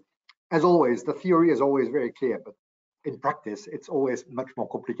 which is, as always, the theory is always very clear, but in practice, it's always much more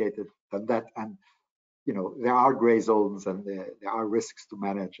complicated than that. And there are gray zones and there are risks to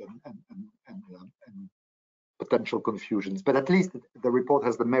manage and potential confusions, but at least the report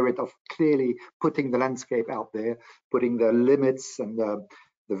has the merit of clearly putting the landscape out there, putting the limits and the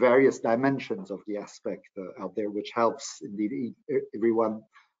various dimensions of the aspect out there, which helps indeed everyone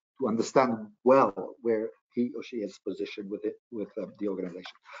to understand well where he or she is positioned with the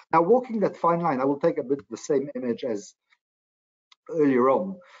organization. Now, walking that fine line, I will take a bit the same image as earlier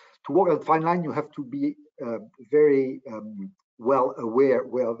on. To walk that fine line, you have to be very well aware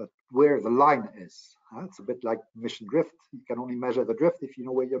where the line is. It's a bit like mission drift. You can only measure the drift if you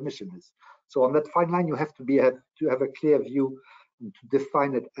know where your mission is. So on that fine line, you have to have a clear view and to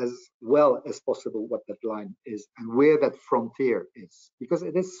define it as well as possible what that line is and where that frontier is, because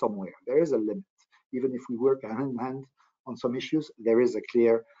it is somewhere. There is a limit. Even if we work hand in hand on some issues, there's a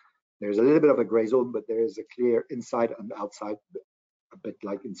little bit of a gray zone, but there is a clear inside and outside, a bit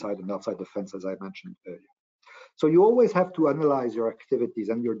like inside and outside the fence, as I mentioned earlier. So you always have to analyze your activities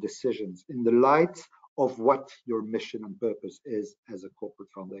and your decisions in the light of what your mission and purpose is as a corporate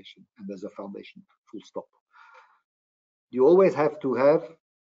foundation and as a foundation, full stop. You always have to have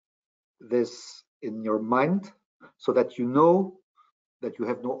this in your mind so that you know that you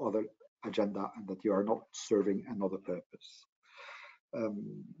have no other agenda and that you are not serving another purpose.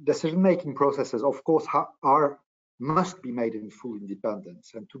 Decision-making processes, of course, must be made in full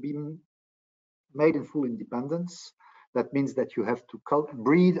independence, and to be made in full independence, that means that you have to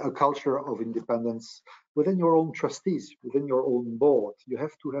breed a culture of independence within your own trustees, within your own board. You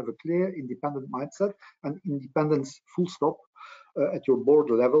have to have a clear independent mindset and independence full stop at your board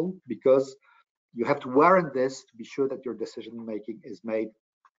level, because you have to warrant this to be sure that your decision making is made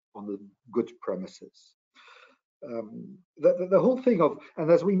on the good premises. The whole thing of, and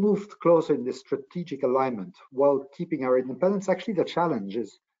as we moved closer in this strategic alignment while keeping our independence, actually the challenge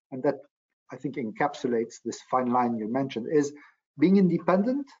is, and that I think encapsulates this fine line you mentioned, is being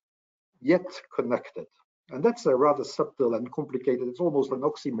independent yet connected. And that's a rather subtle and complicated, it's almost an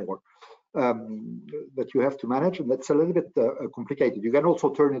oxymoron that you have to manage, and that's a little bit complicated. You can also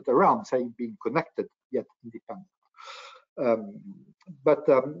turn it around, saying being connected yet independent. But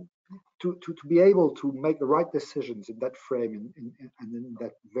to be able to make the right decisions in that frame and in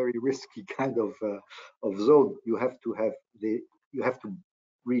that very risky kind of zone, you have to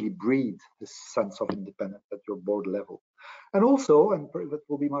really breed this sense of independence at your board level. And also, and that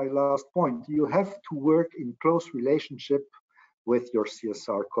will be my last point, you have to work in close relationship with your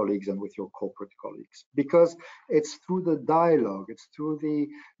CSR colleagues and with your corporate colleagues, because it's through the dialogue, it's through the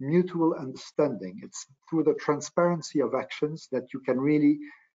mutual understanding, it's through the transparency of actions that you can really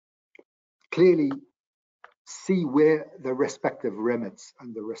clearly see where the respective remits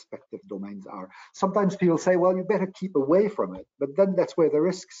and the respective domains are. Sometimes people say, well, you better keep away from it, but then that's where the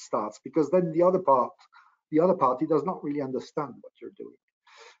risk starts, because then the other party does not really understand what you're doing.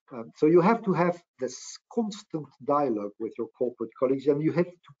 So you have to have this constant dialogue with your corporate colleagues, and you have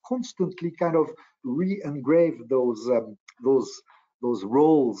to constantly kind of re-engrave those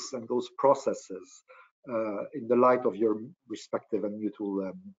roles and those processes in the light of your respective and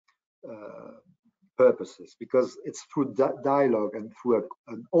mutual purposes, because it's through that dialogue and through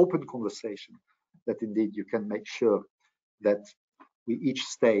an open conversation that indeed you can make sure that we each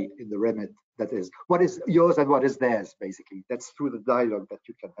stay in the remit that is what is yours and what is theirs, basically. That's through the dialogue that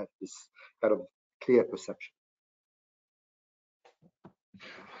you can have this kind of clear perception.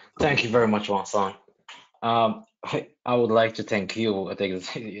 Thank you very much, Vincent. I would like to thank you. I think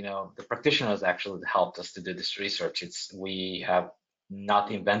the practitioners actually helped us to do this research. We have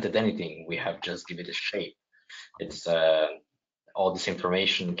not invented anything. We have just given it a shape. It's all this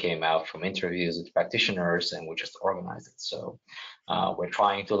information came out from interviews with practitioners, and we just organized it. So we're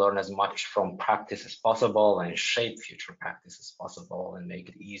trying to learn as much from practice as possible and shape future practice as possible and make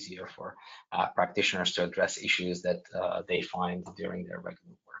it easier for practitioners to address issues that they find during their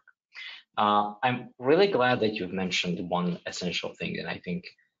regular work. I'm really glad that you've mentioned one essential thing, and I think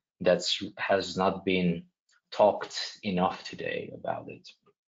that has not been talked enough today about it.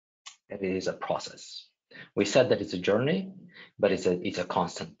 It is a process. We said that it's a journey, but it's a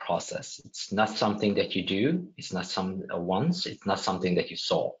constant process. It's not something that you do. It's not once. It's not something that you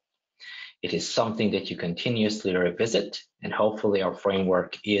solve. It is something that you continuously revisit, and hopefully our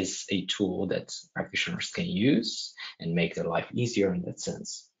framework is a tool that practitioners can use and make their life easier in that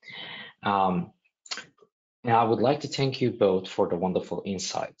sense. Now, I would like to thank you both for the wonderful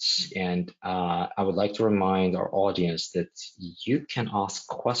insights, and I would like to remind our audience that you can ask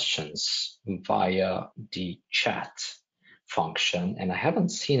questions via the chat function, and I haven't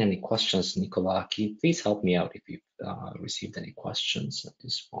seen any questions. Nicola, can you please help me out if you've received any questions at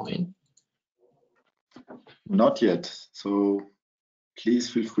this point? Not yet, so please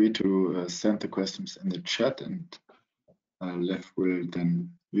feel free to send the questions in the chat, and Lev will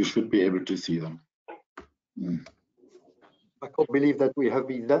then, you should be able to see them. I can't believe that we have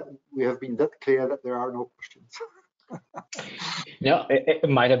been that clear that there are no questions. No, it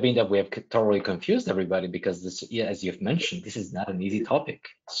might have been that we have totally confused everybody, because this, yeah, as you've mentioned, this is not an easy topic.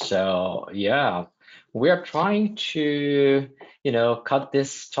 So yeah, we are trying to, cut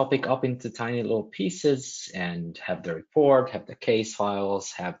this topic up into tiny little pieces and have the report, have the case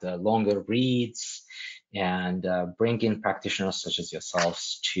files, have the longer reads, and bring in practitioners such as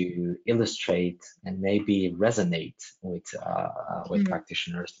yourselves to illustrate and maybe resonate with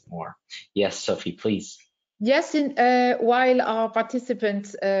practitioners more. Yes, Sophie, please. Yes, while our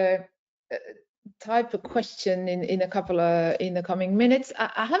participants type a question in the coming minutes,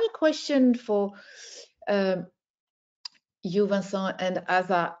 I have a question for you, Vincent and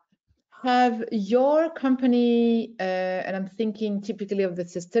Asa. Have your company, and I'm thinking typically of the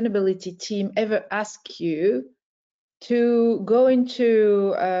sustainability team, ever asked you to go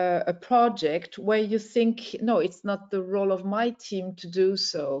into a project where you think, no, it's not the role of my team to do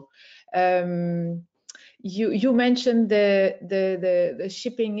so? You mentioned the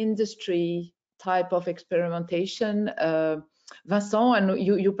shipping industry type of experimentation, Vincent, and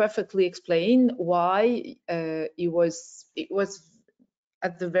you perfectly explained why it was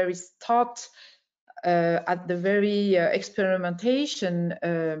at the very start, at the very experimentation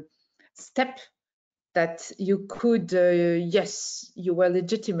step, that you could, yes, you were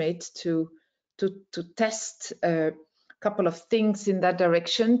legitimate to test a couple of things in that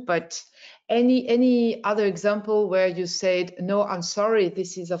direction. But any other example where you said, no, I'm sorry,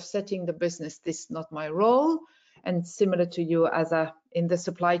 this is offsetting the business, this is not my role, And similar to you, as in the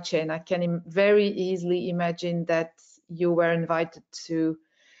supply chain, I can very easily imagine that you were invited to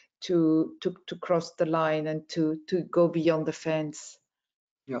cross the line and to go beyond the fence.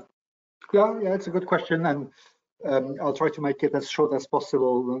 Yeah, it's a good question, and I'll try to make it as short as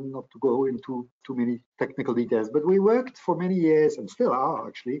possible, and not to go into too many technical details. But we worked for many years, and still are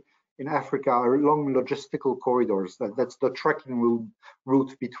actually, in Africa along logistical corridors. That's the trekking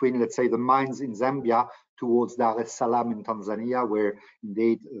route between, let's say, the mines in Zambia towards Dar es Salaam in Tanzania, where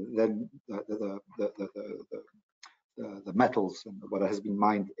indeed then the metals and what has been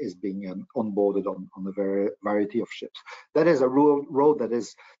mined is being onboarded on a variety of ships. That is a road that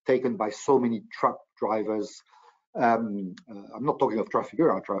is taken by so many truck drivers. I'm not talking of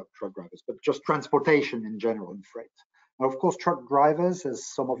Trafigura truck drivers, but just transportation in general and freight. And of course, truck drivers, as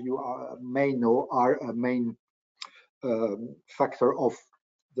some of you may know, are a main factor of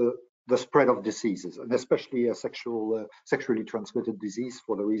the spread of diseases, and especially a sexually transmitted disease,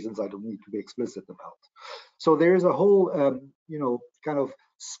 for the reasons I don't need to be explicit about. So there is a whole, kind of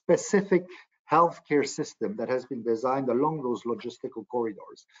specific healthcare system that has been designed along those logistical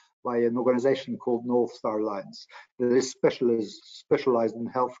corridors by an organization called North Star Alliance that is specialized in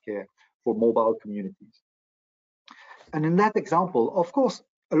healthcare for mobile communities. And in that example, of course,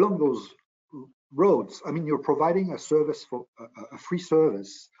 along those roads, I mean, you're providing a service for a free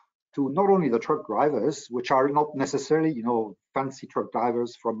service to not only the truck drivers, which are not necessarily, fancy truck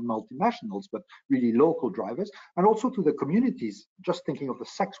drivers from multinationals, but really local drivers, and also to the communities, just thinking of the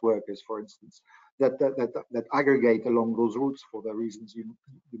sex workers, for instance, that aggregate along those routes for the reasons you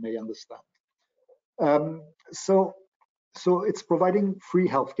may understand. So it's providing free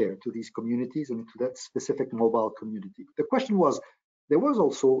healthcare to these communities and to that specific mobile community. The question was, there was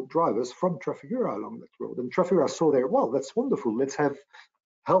also drivers from Trafigura along that road, and Trafigura saw there, well, that's wonderful, let's have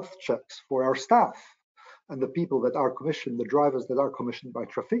health checks for our staff and the people that are commissioned, the drivers that are commissioned by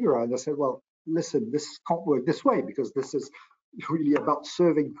Trafigura. And they said, well, listen, this can't work this way, because this is really about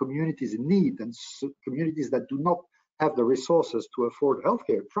serving communities in need, and communities that do not have the resources to afford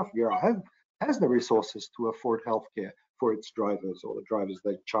healthcare. Trafigura has the resources to afford healthcare for its drivers or the drivers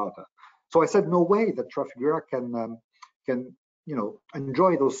they charter. So I said, no way that Trafigura can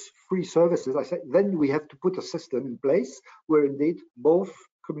enjoy those free services. I said, then we have to put a system in place where indeed both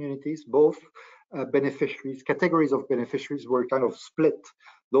communities, both beneficiaries, categories of beneficiaries were kind of split.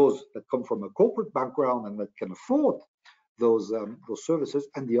 Those that come from a corporate background and that can afford those services,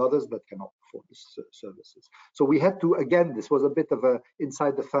 and the others that cannot afford these services. So we had to, again, this was a bit of a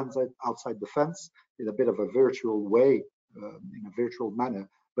inside the fence, outside the fence, in a bit of a virtual way, in a virtual manner.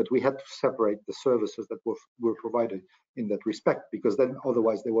 But we had to separate the services that were provided in that respect, because then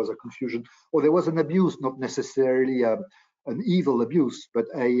otherwise there was a confusion, or there was an abuse, not necessarily an evil abuse, but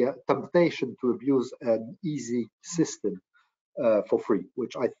a temptation to abuse an easy system for free,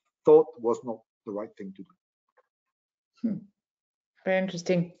 which I thought was not the right thing to do. Very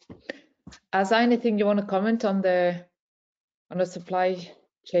interesting. Asa, anything you want to comment on the supply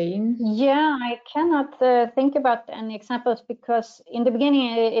chain? Yeah, I cannot think about any examples, because in the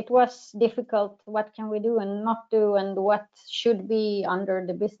beginning it was difficult. What can we do and not do, and what should be under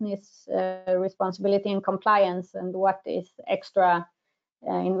the business responsibility and compliance, and what is extra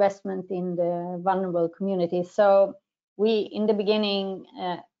investment in the vulnerable communities. So we, in the beginning,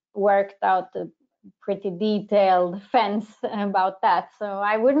 worked out a pretty detailed fence about that. So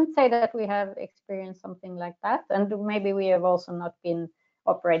I wouldn't say that we have experienced something like that, and maybe we have also not been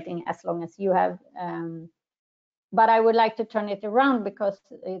operating as long as you have. But I would like to turn it around, because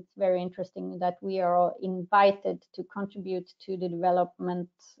it's very interesting that we are all invited to contribute to the development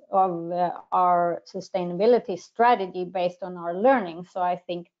of our sustainability strategy based on our learning. So I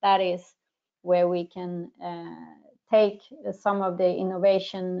think that is where we can take some of the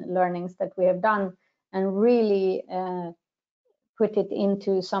innovation learnings that we have done and really put it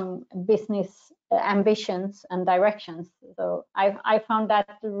into some business ambitions and directions. So I found that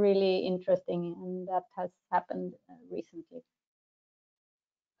really interesting, and that has happened recently.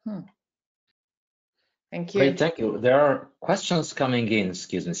 Thank you. Great, thank you. There are questions coming in,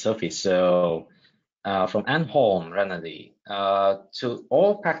 excuse me, Sophie. So from Anne Holm, Renedy, to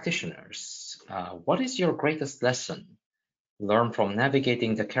all practitioners, what is your greatest lesson learned from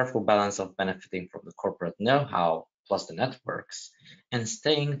navigating the careful balance of benefiting from the corporate know-how plus the networks and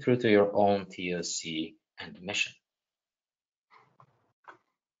staying true to your own TOC and mission?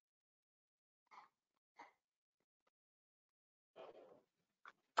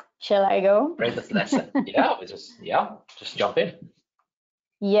 Shall I go? Greatest lesson. Just jump in.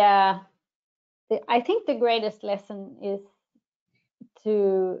 Yeah, I think the greatest lesson is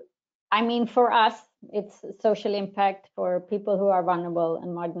to, for us, It's social impact for people who are vulnerable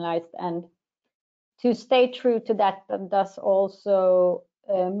and marginalized. And to stay true to that does also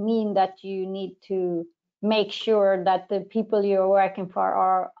mean that you need to make sure that the people you're working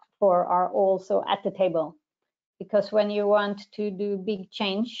for are also at the table. Because when you want to do big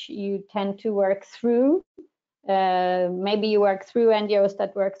change, you tend to work through, maybe you work through NGOs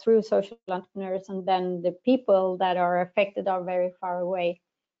that work through social entrepreneurs, and then the people that are affected are very far away.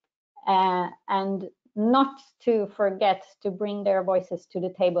 And not to forget to bring their voices to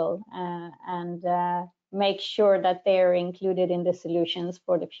the table and make sure that they're included in the solutions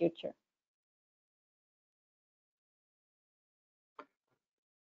for the future.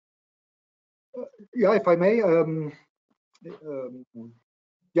 Yeah, if I may,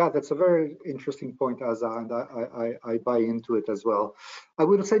 yeah, that's a very interesting point, Asa, and I buy into it as well. I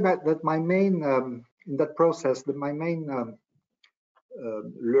would say that my main, in that process, my main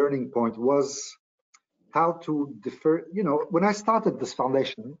learning point was how to defer. You know, when I started this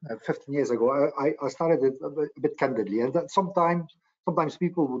foundation 15 years ago, I started it a bit candidly, and that sometimes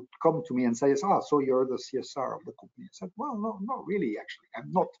people would come to me and say, so you're the CSR of the company. I said, well, no, not really, actually.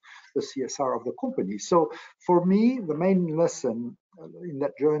 I'm not the CSR of the company. So for me, the main lesson in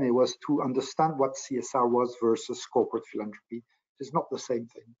that journey was to understand what CSR was versus corporate philanthropy. It's not the same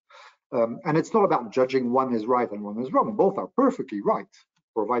thing. And it's not about judging one is right and one is wrong. Both are perfectly right,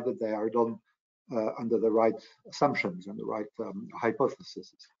 provided they are done under the right assumptions and the right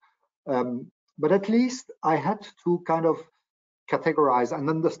hypotheses. But at least I had to kind of categorize and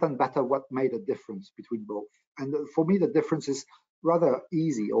understand better what made a difference between both. And for me, the difference is rather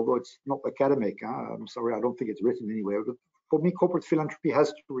easy, although it's not academic. I'm sorry, I don't think it's written anywhere. But for me, corporate philanthropy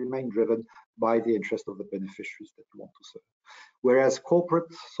has to remain driven by the interest of the beneficiaries that you want to serve. Whereas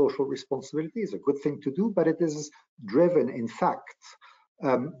corporate social responsibility is a good thing to do, but it is driven, in fact,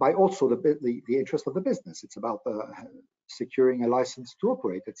 by also the interest of the business. It's about securing a license to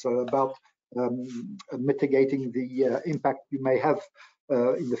operate. It's about mitigating the impact you may have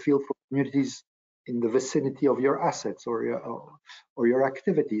in the field for communities in the vicinity of your assets or your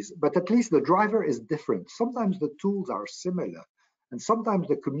activities. But at least the driver is different. Sometimes the tools are similar, and sometimes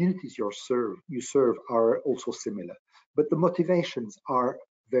the communities you serve are also similar. But the motivations are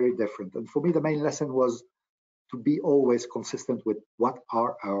very different. And for me, the main lesson was to be always consistent with what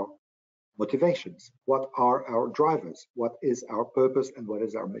are our motivations, what are our drivers, what is our purpose, and what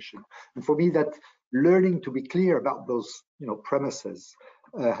is our mission. And for me, that learning to be clear about those premises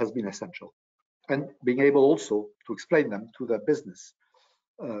has been essential, and being able also to explain them to the business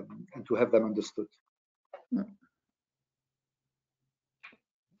and to have them understood.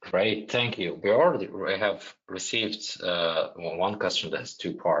 Great, thank you. We have received one question that has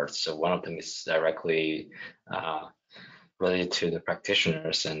two parts. So one of them is directly related to the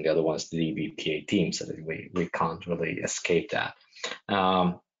practitioners, and the other one is the EVPA team, so that we can't really escape that.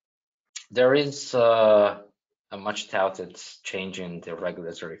 There is a much touted change in the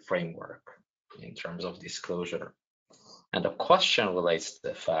regulatory framework in terms of disclosure. And the question relates to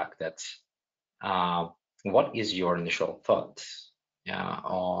the fact that what is your initial thought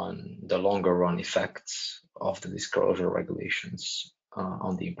on the longer run effects of the disclosure regulations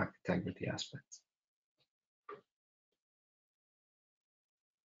on the impact integrity aspects?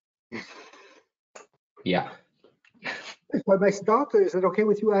 Yeah. If I may start, is it okay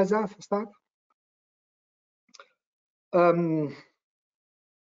with you, Asa, for start?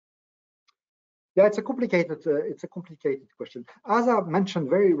 Yeah, it's a complicated question. Asa mentioned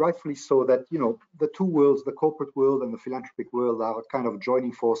very rightfully so that the two worlds, the corporate world and the philanthropic world, are kind of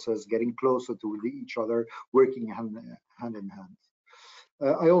joining forces, getting closer to each other, working hand in hand.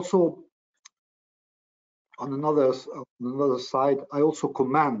 I also, on another side, I also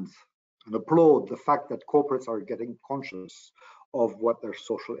commend and applaud the fact that corporates are getting conscious of what their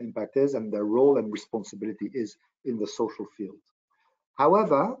social impact is and their role and responsibility is in the social field.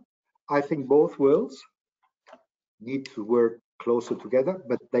 However, I think both worlds need to work closer together,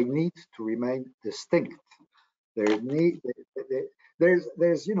 but they need to remain distinct. The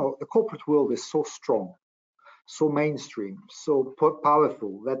corporate world is so strong, so mainstream, so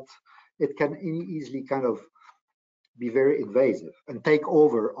powerful that it can easily kind of be very invasive and take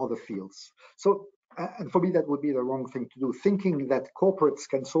over other fields. So, and for me, that would be the wrong thing to do. Thinking that corporates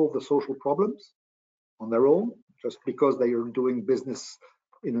can solve the social problems on their own, just because they are doing business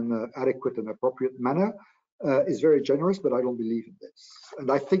in an adequate and appropriate manner, is very generous, but I don't believe in this.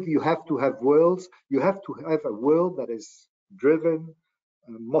 And I think you have to have worlds. You have to have a world that is driven,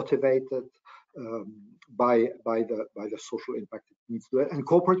 motivated, by the social impact it needs to. And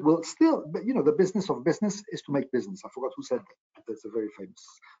corporate will still, the business of business is to make business. I forgot who said that. That's a very famous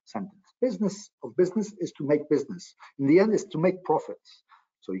sentence. Business of business is to make business. In the end, is to make profits.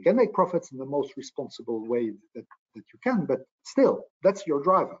 So you can make profits in the most responsible way that you can, but still, that's your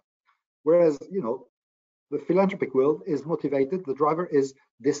driver. Whereas, the philanthropic world is motivated. The driver is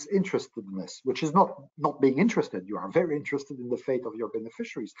disinterestedness, which is not being interested. You are very interested in the fate of your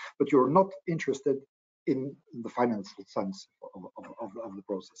beneficiaries, but you're not interested in the financial sense of the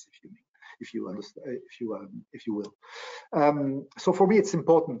process, if you understand, if you will. So for me, it's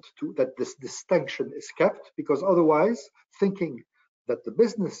important that this distinction is kept, because otherwise, thinking that the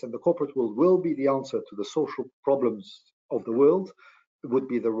business and the corporate world will be the answer to the social problems of the world would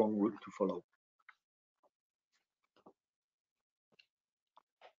be the wrong route to follow.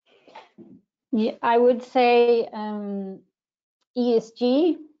 Yeah, I would say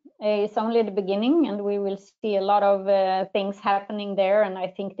ESG is only the beginning, and we will see a lot of things happening there. And I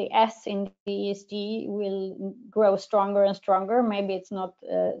think the S in the ESG will grow stronger and stronger. Maybe it's not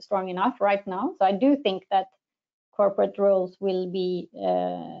strong enough right now. So I do think that corporate roles will be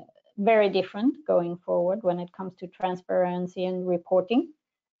very different going forward when it comes to transparency and reporting,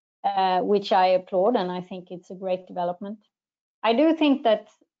 which I applaud, and I think it's a great development. I do think that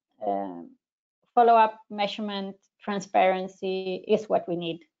follow-up, measurement, transparency is what we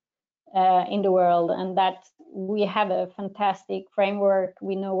need in the world, and that we have a fantastic framework.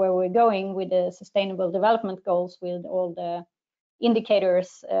 We know where we're going with the Sustainable Development Goals, with all the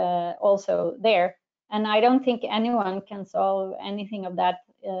indicators also there. And I don't think anyone can solve anything of that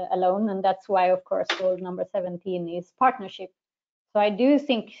alone, and that's why, of course, goal number 17 is partnership. So I do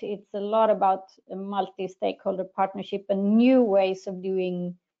think it's a lot about a multi-stakeholder partnership and new ways of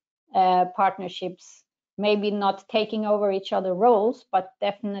doing partnerships, maybe not taking over each other's roles, but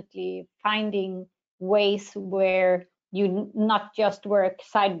definitely finding ways where you not just work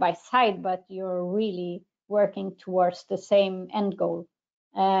side by side, but you're really working towards the same end goal.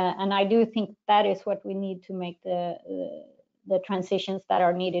 And I do think that is what we need to make the transitions that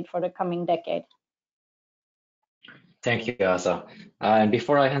are needed for the coming decade. Thank you, Asa. And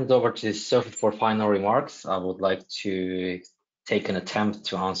before I hand over to Sophie for final remarks, I would like to take an attempt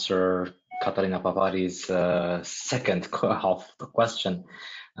to answer Katarina Papari's second half of the question.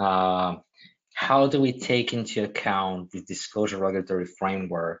 How do we take into account the disclosure regulatory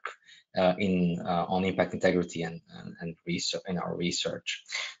framework on impact integrity and research in our research?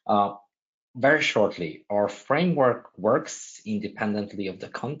 Very shortly, our framework works independently of the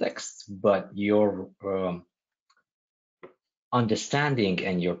context, but your understanding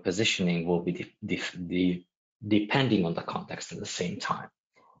and your positioning will be depending on the context at the same time.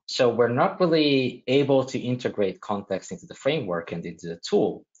 So we're not really able to integrate context into the framework and into the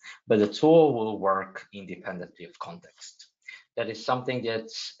tool, but the tool will work independently of context. That is something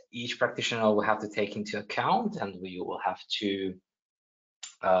that each practitioner will have to take into account, and we will have to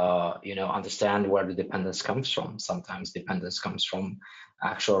understand where the dependence comes from. Sometimes dependence comes from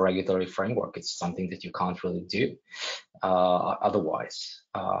actual regulatory framework. It's something that you can't really do otherwise.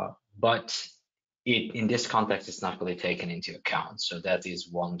 But in this context, it's not really taken into account. So that is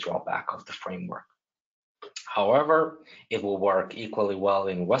one drawback of the framework. However, it will work equally well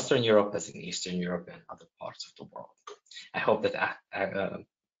in Western Europe as in Eastern Europe and other parts of the world. I hope that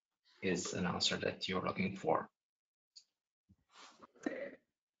is an answer that you're looking for.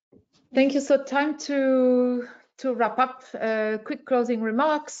 Thank you. So time to wrap up. Quick closing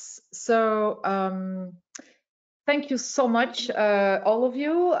remarks. So thank you so much, all of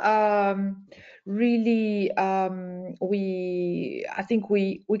you. Really, I think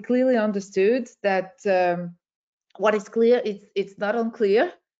we clearly understood that what is clear, it's not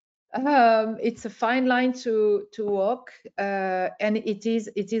unclear. It's a fine line to walk, and it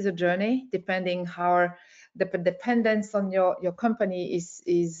is a journey, depending how the dependence on your company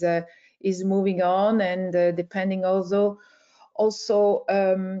is moving on, and depending also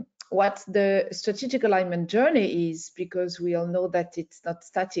what the strategic alignment journey is, because we all know that it's not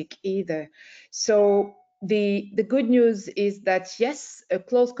static either. So the good news is that yes, a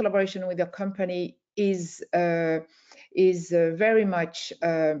close collaboration with your company is very much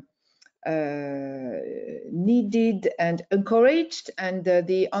needed and encouraged, and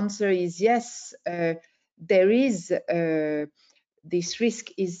the answer is yes. There is this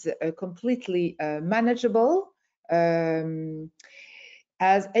risk is completely manageable.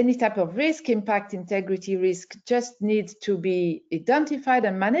 As any type of risk, impact integrity risk just needs to be identified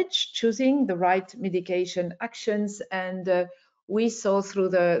and managed, choosing the right mitigation actions. And we saw through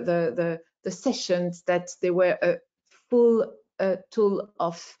the sessions that they were a full tool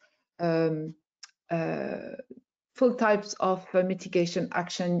of full types of mitigation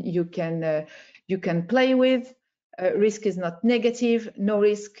action you can play with. Risk is not negative. No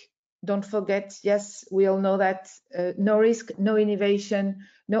risk. Don't forget. Yes, we all know that. No risk, no innovation,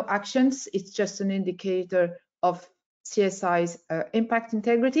 no actions. It's just an indicator of CSI's impact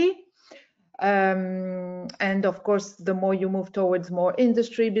integrity. And of course, the more you move towards more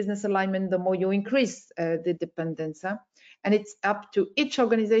industry business alignment, the more you increase the dependence. And it's up to each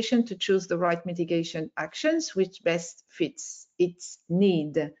organization to choose the right mitigation actions which best fits its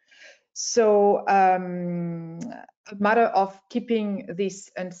need. So a matter of keeping this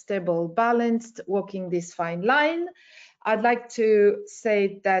unstable balanced, walking this fine line. I'd like to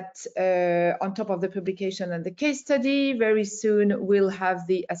say that on top of the publication and the case study, very soon we'll have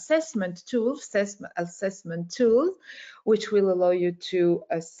the assessment tool, which will allow you to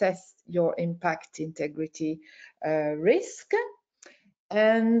assess your impact integrity risk.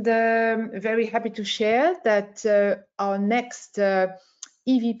 And very happy to share that our next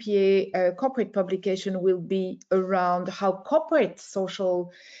EVPA corporate publication will be around how corporate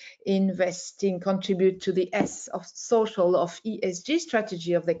social investing contribute to the S of social of ESG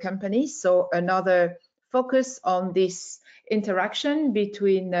strategy of the company. So another focus on this interaction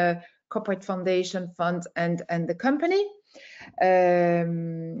between corporate foundation fund and the company.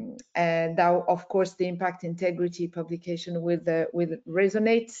 And now, of course, the impact integrity publication will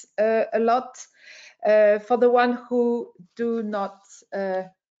resonate a lot. For the one who do not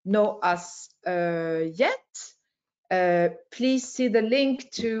know us yet, please see the link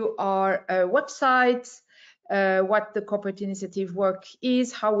to our website, what the corporate initiative work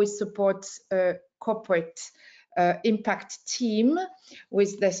is, how we support corporate impact team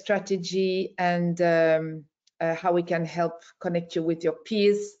with the strategy, and how we can help connect you with your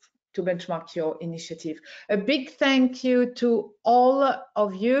peers to benchmark your initiative. A big thank you to all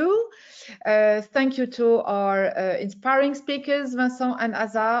of you. Thank you to our inspiring speakers, Vincent and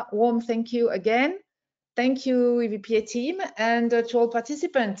Azar. Warm thank you again. Thank you, EVPA team, and to all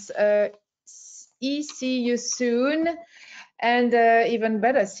participants. See you soon, and even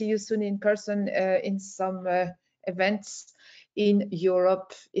better, see you soon in person in some events in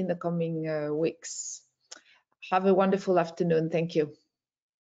Europe in the coming weeks. Have a wonderful afternoon. Thank you.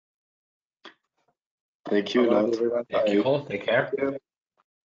 Thank you, Thank you all. Take care.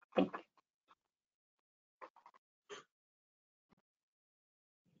 Yeah.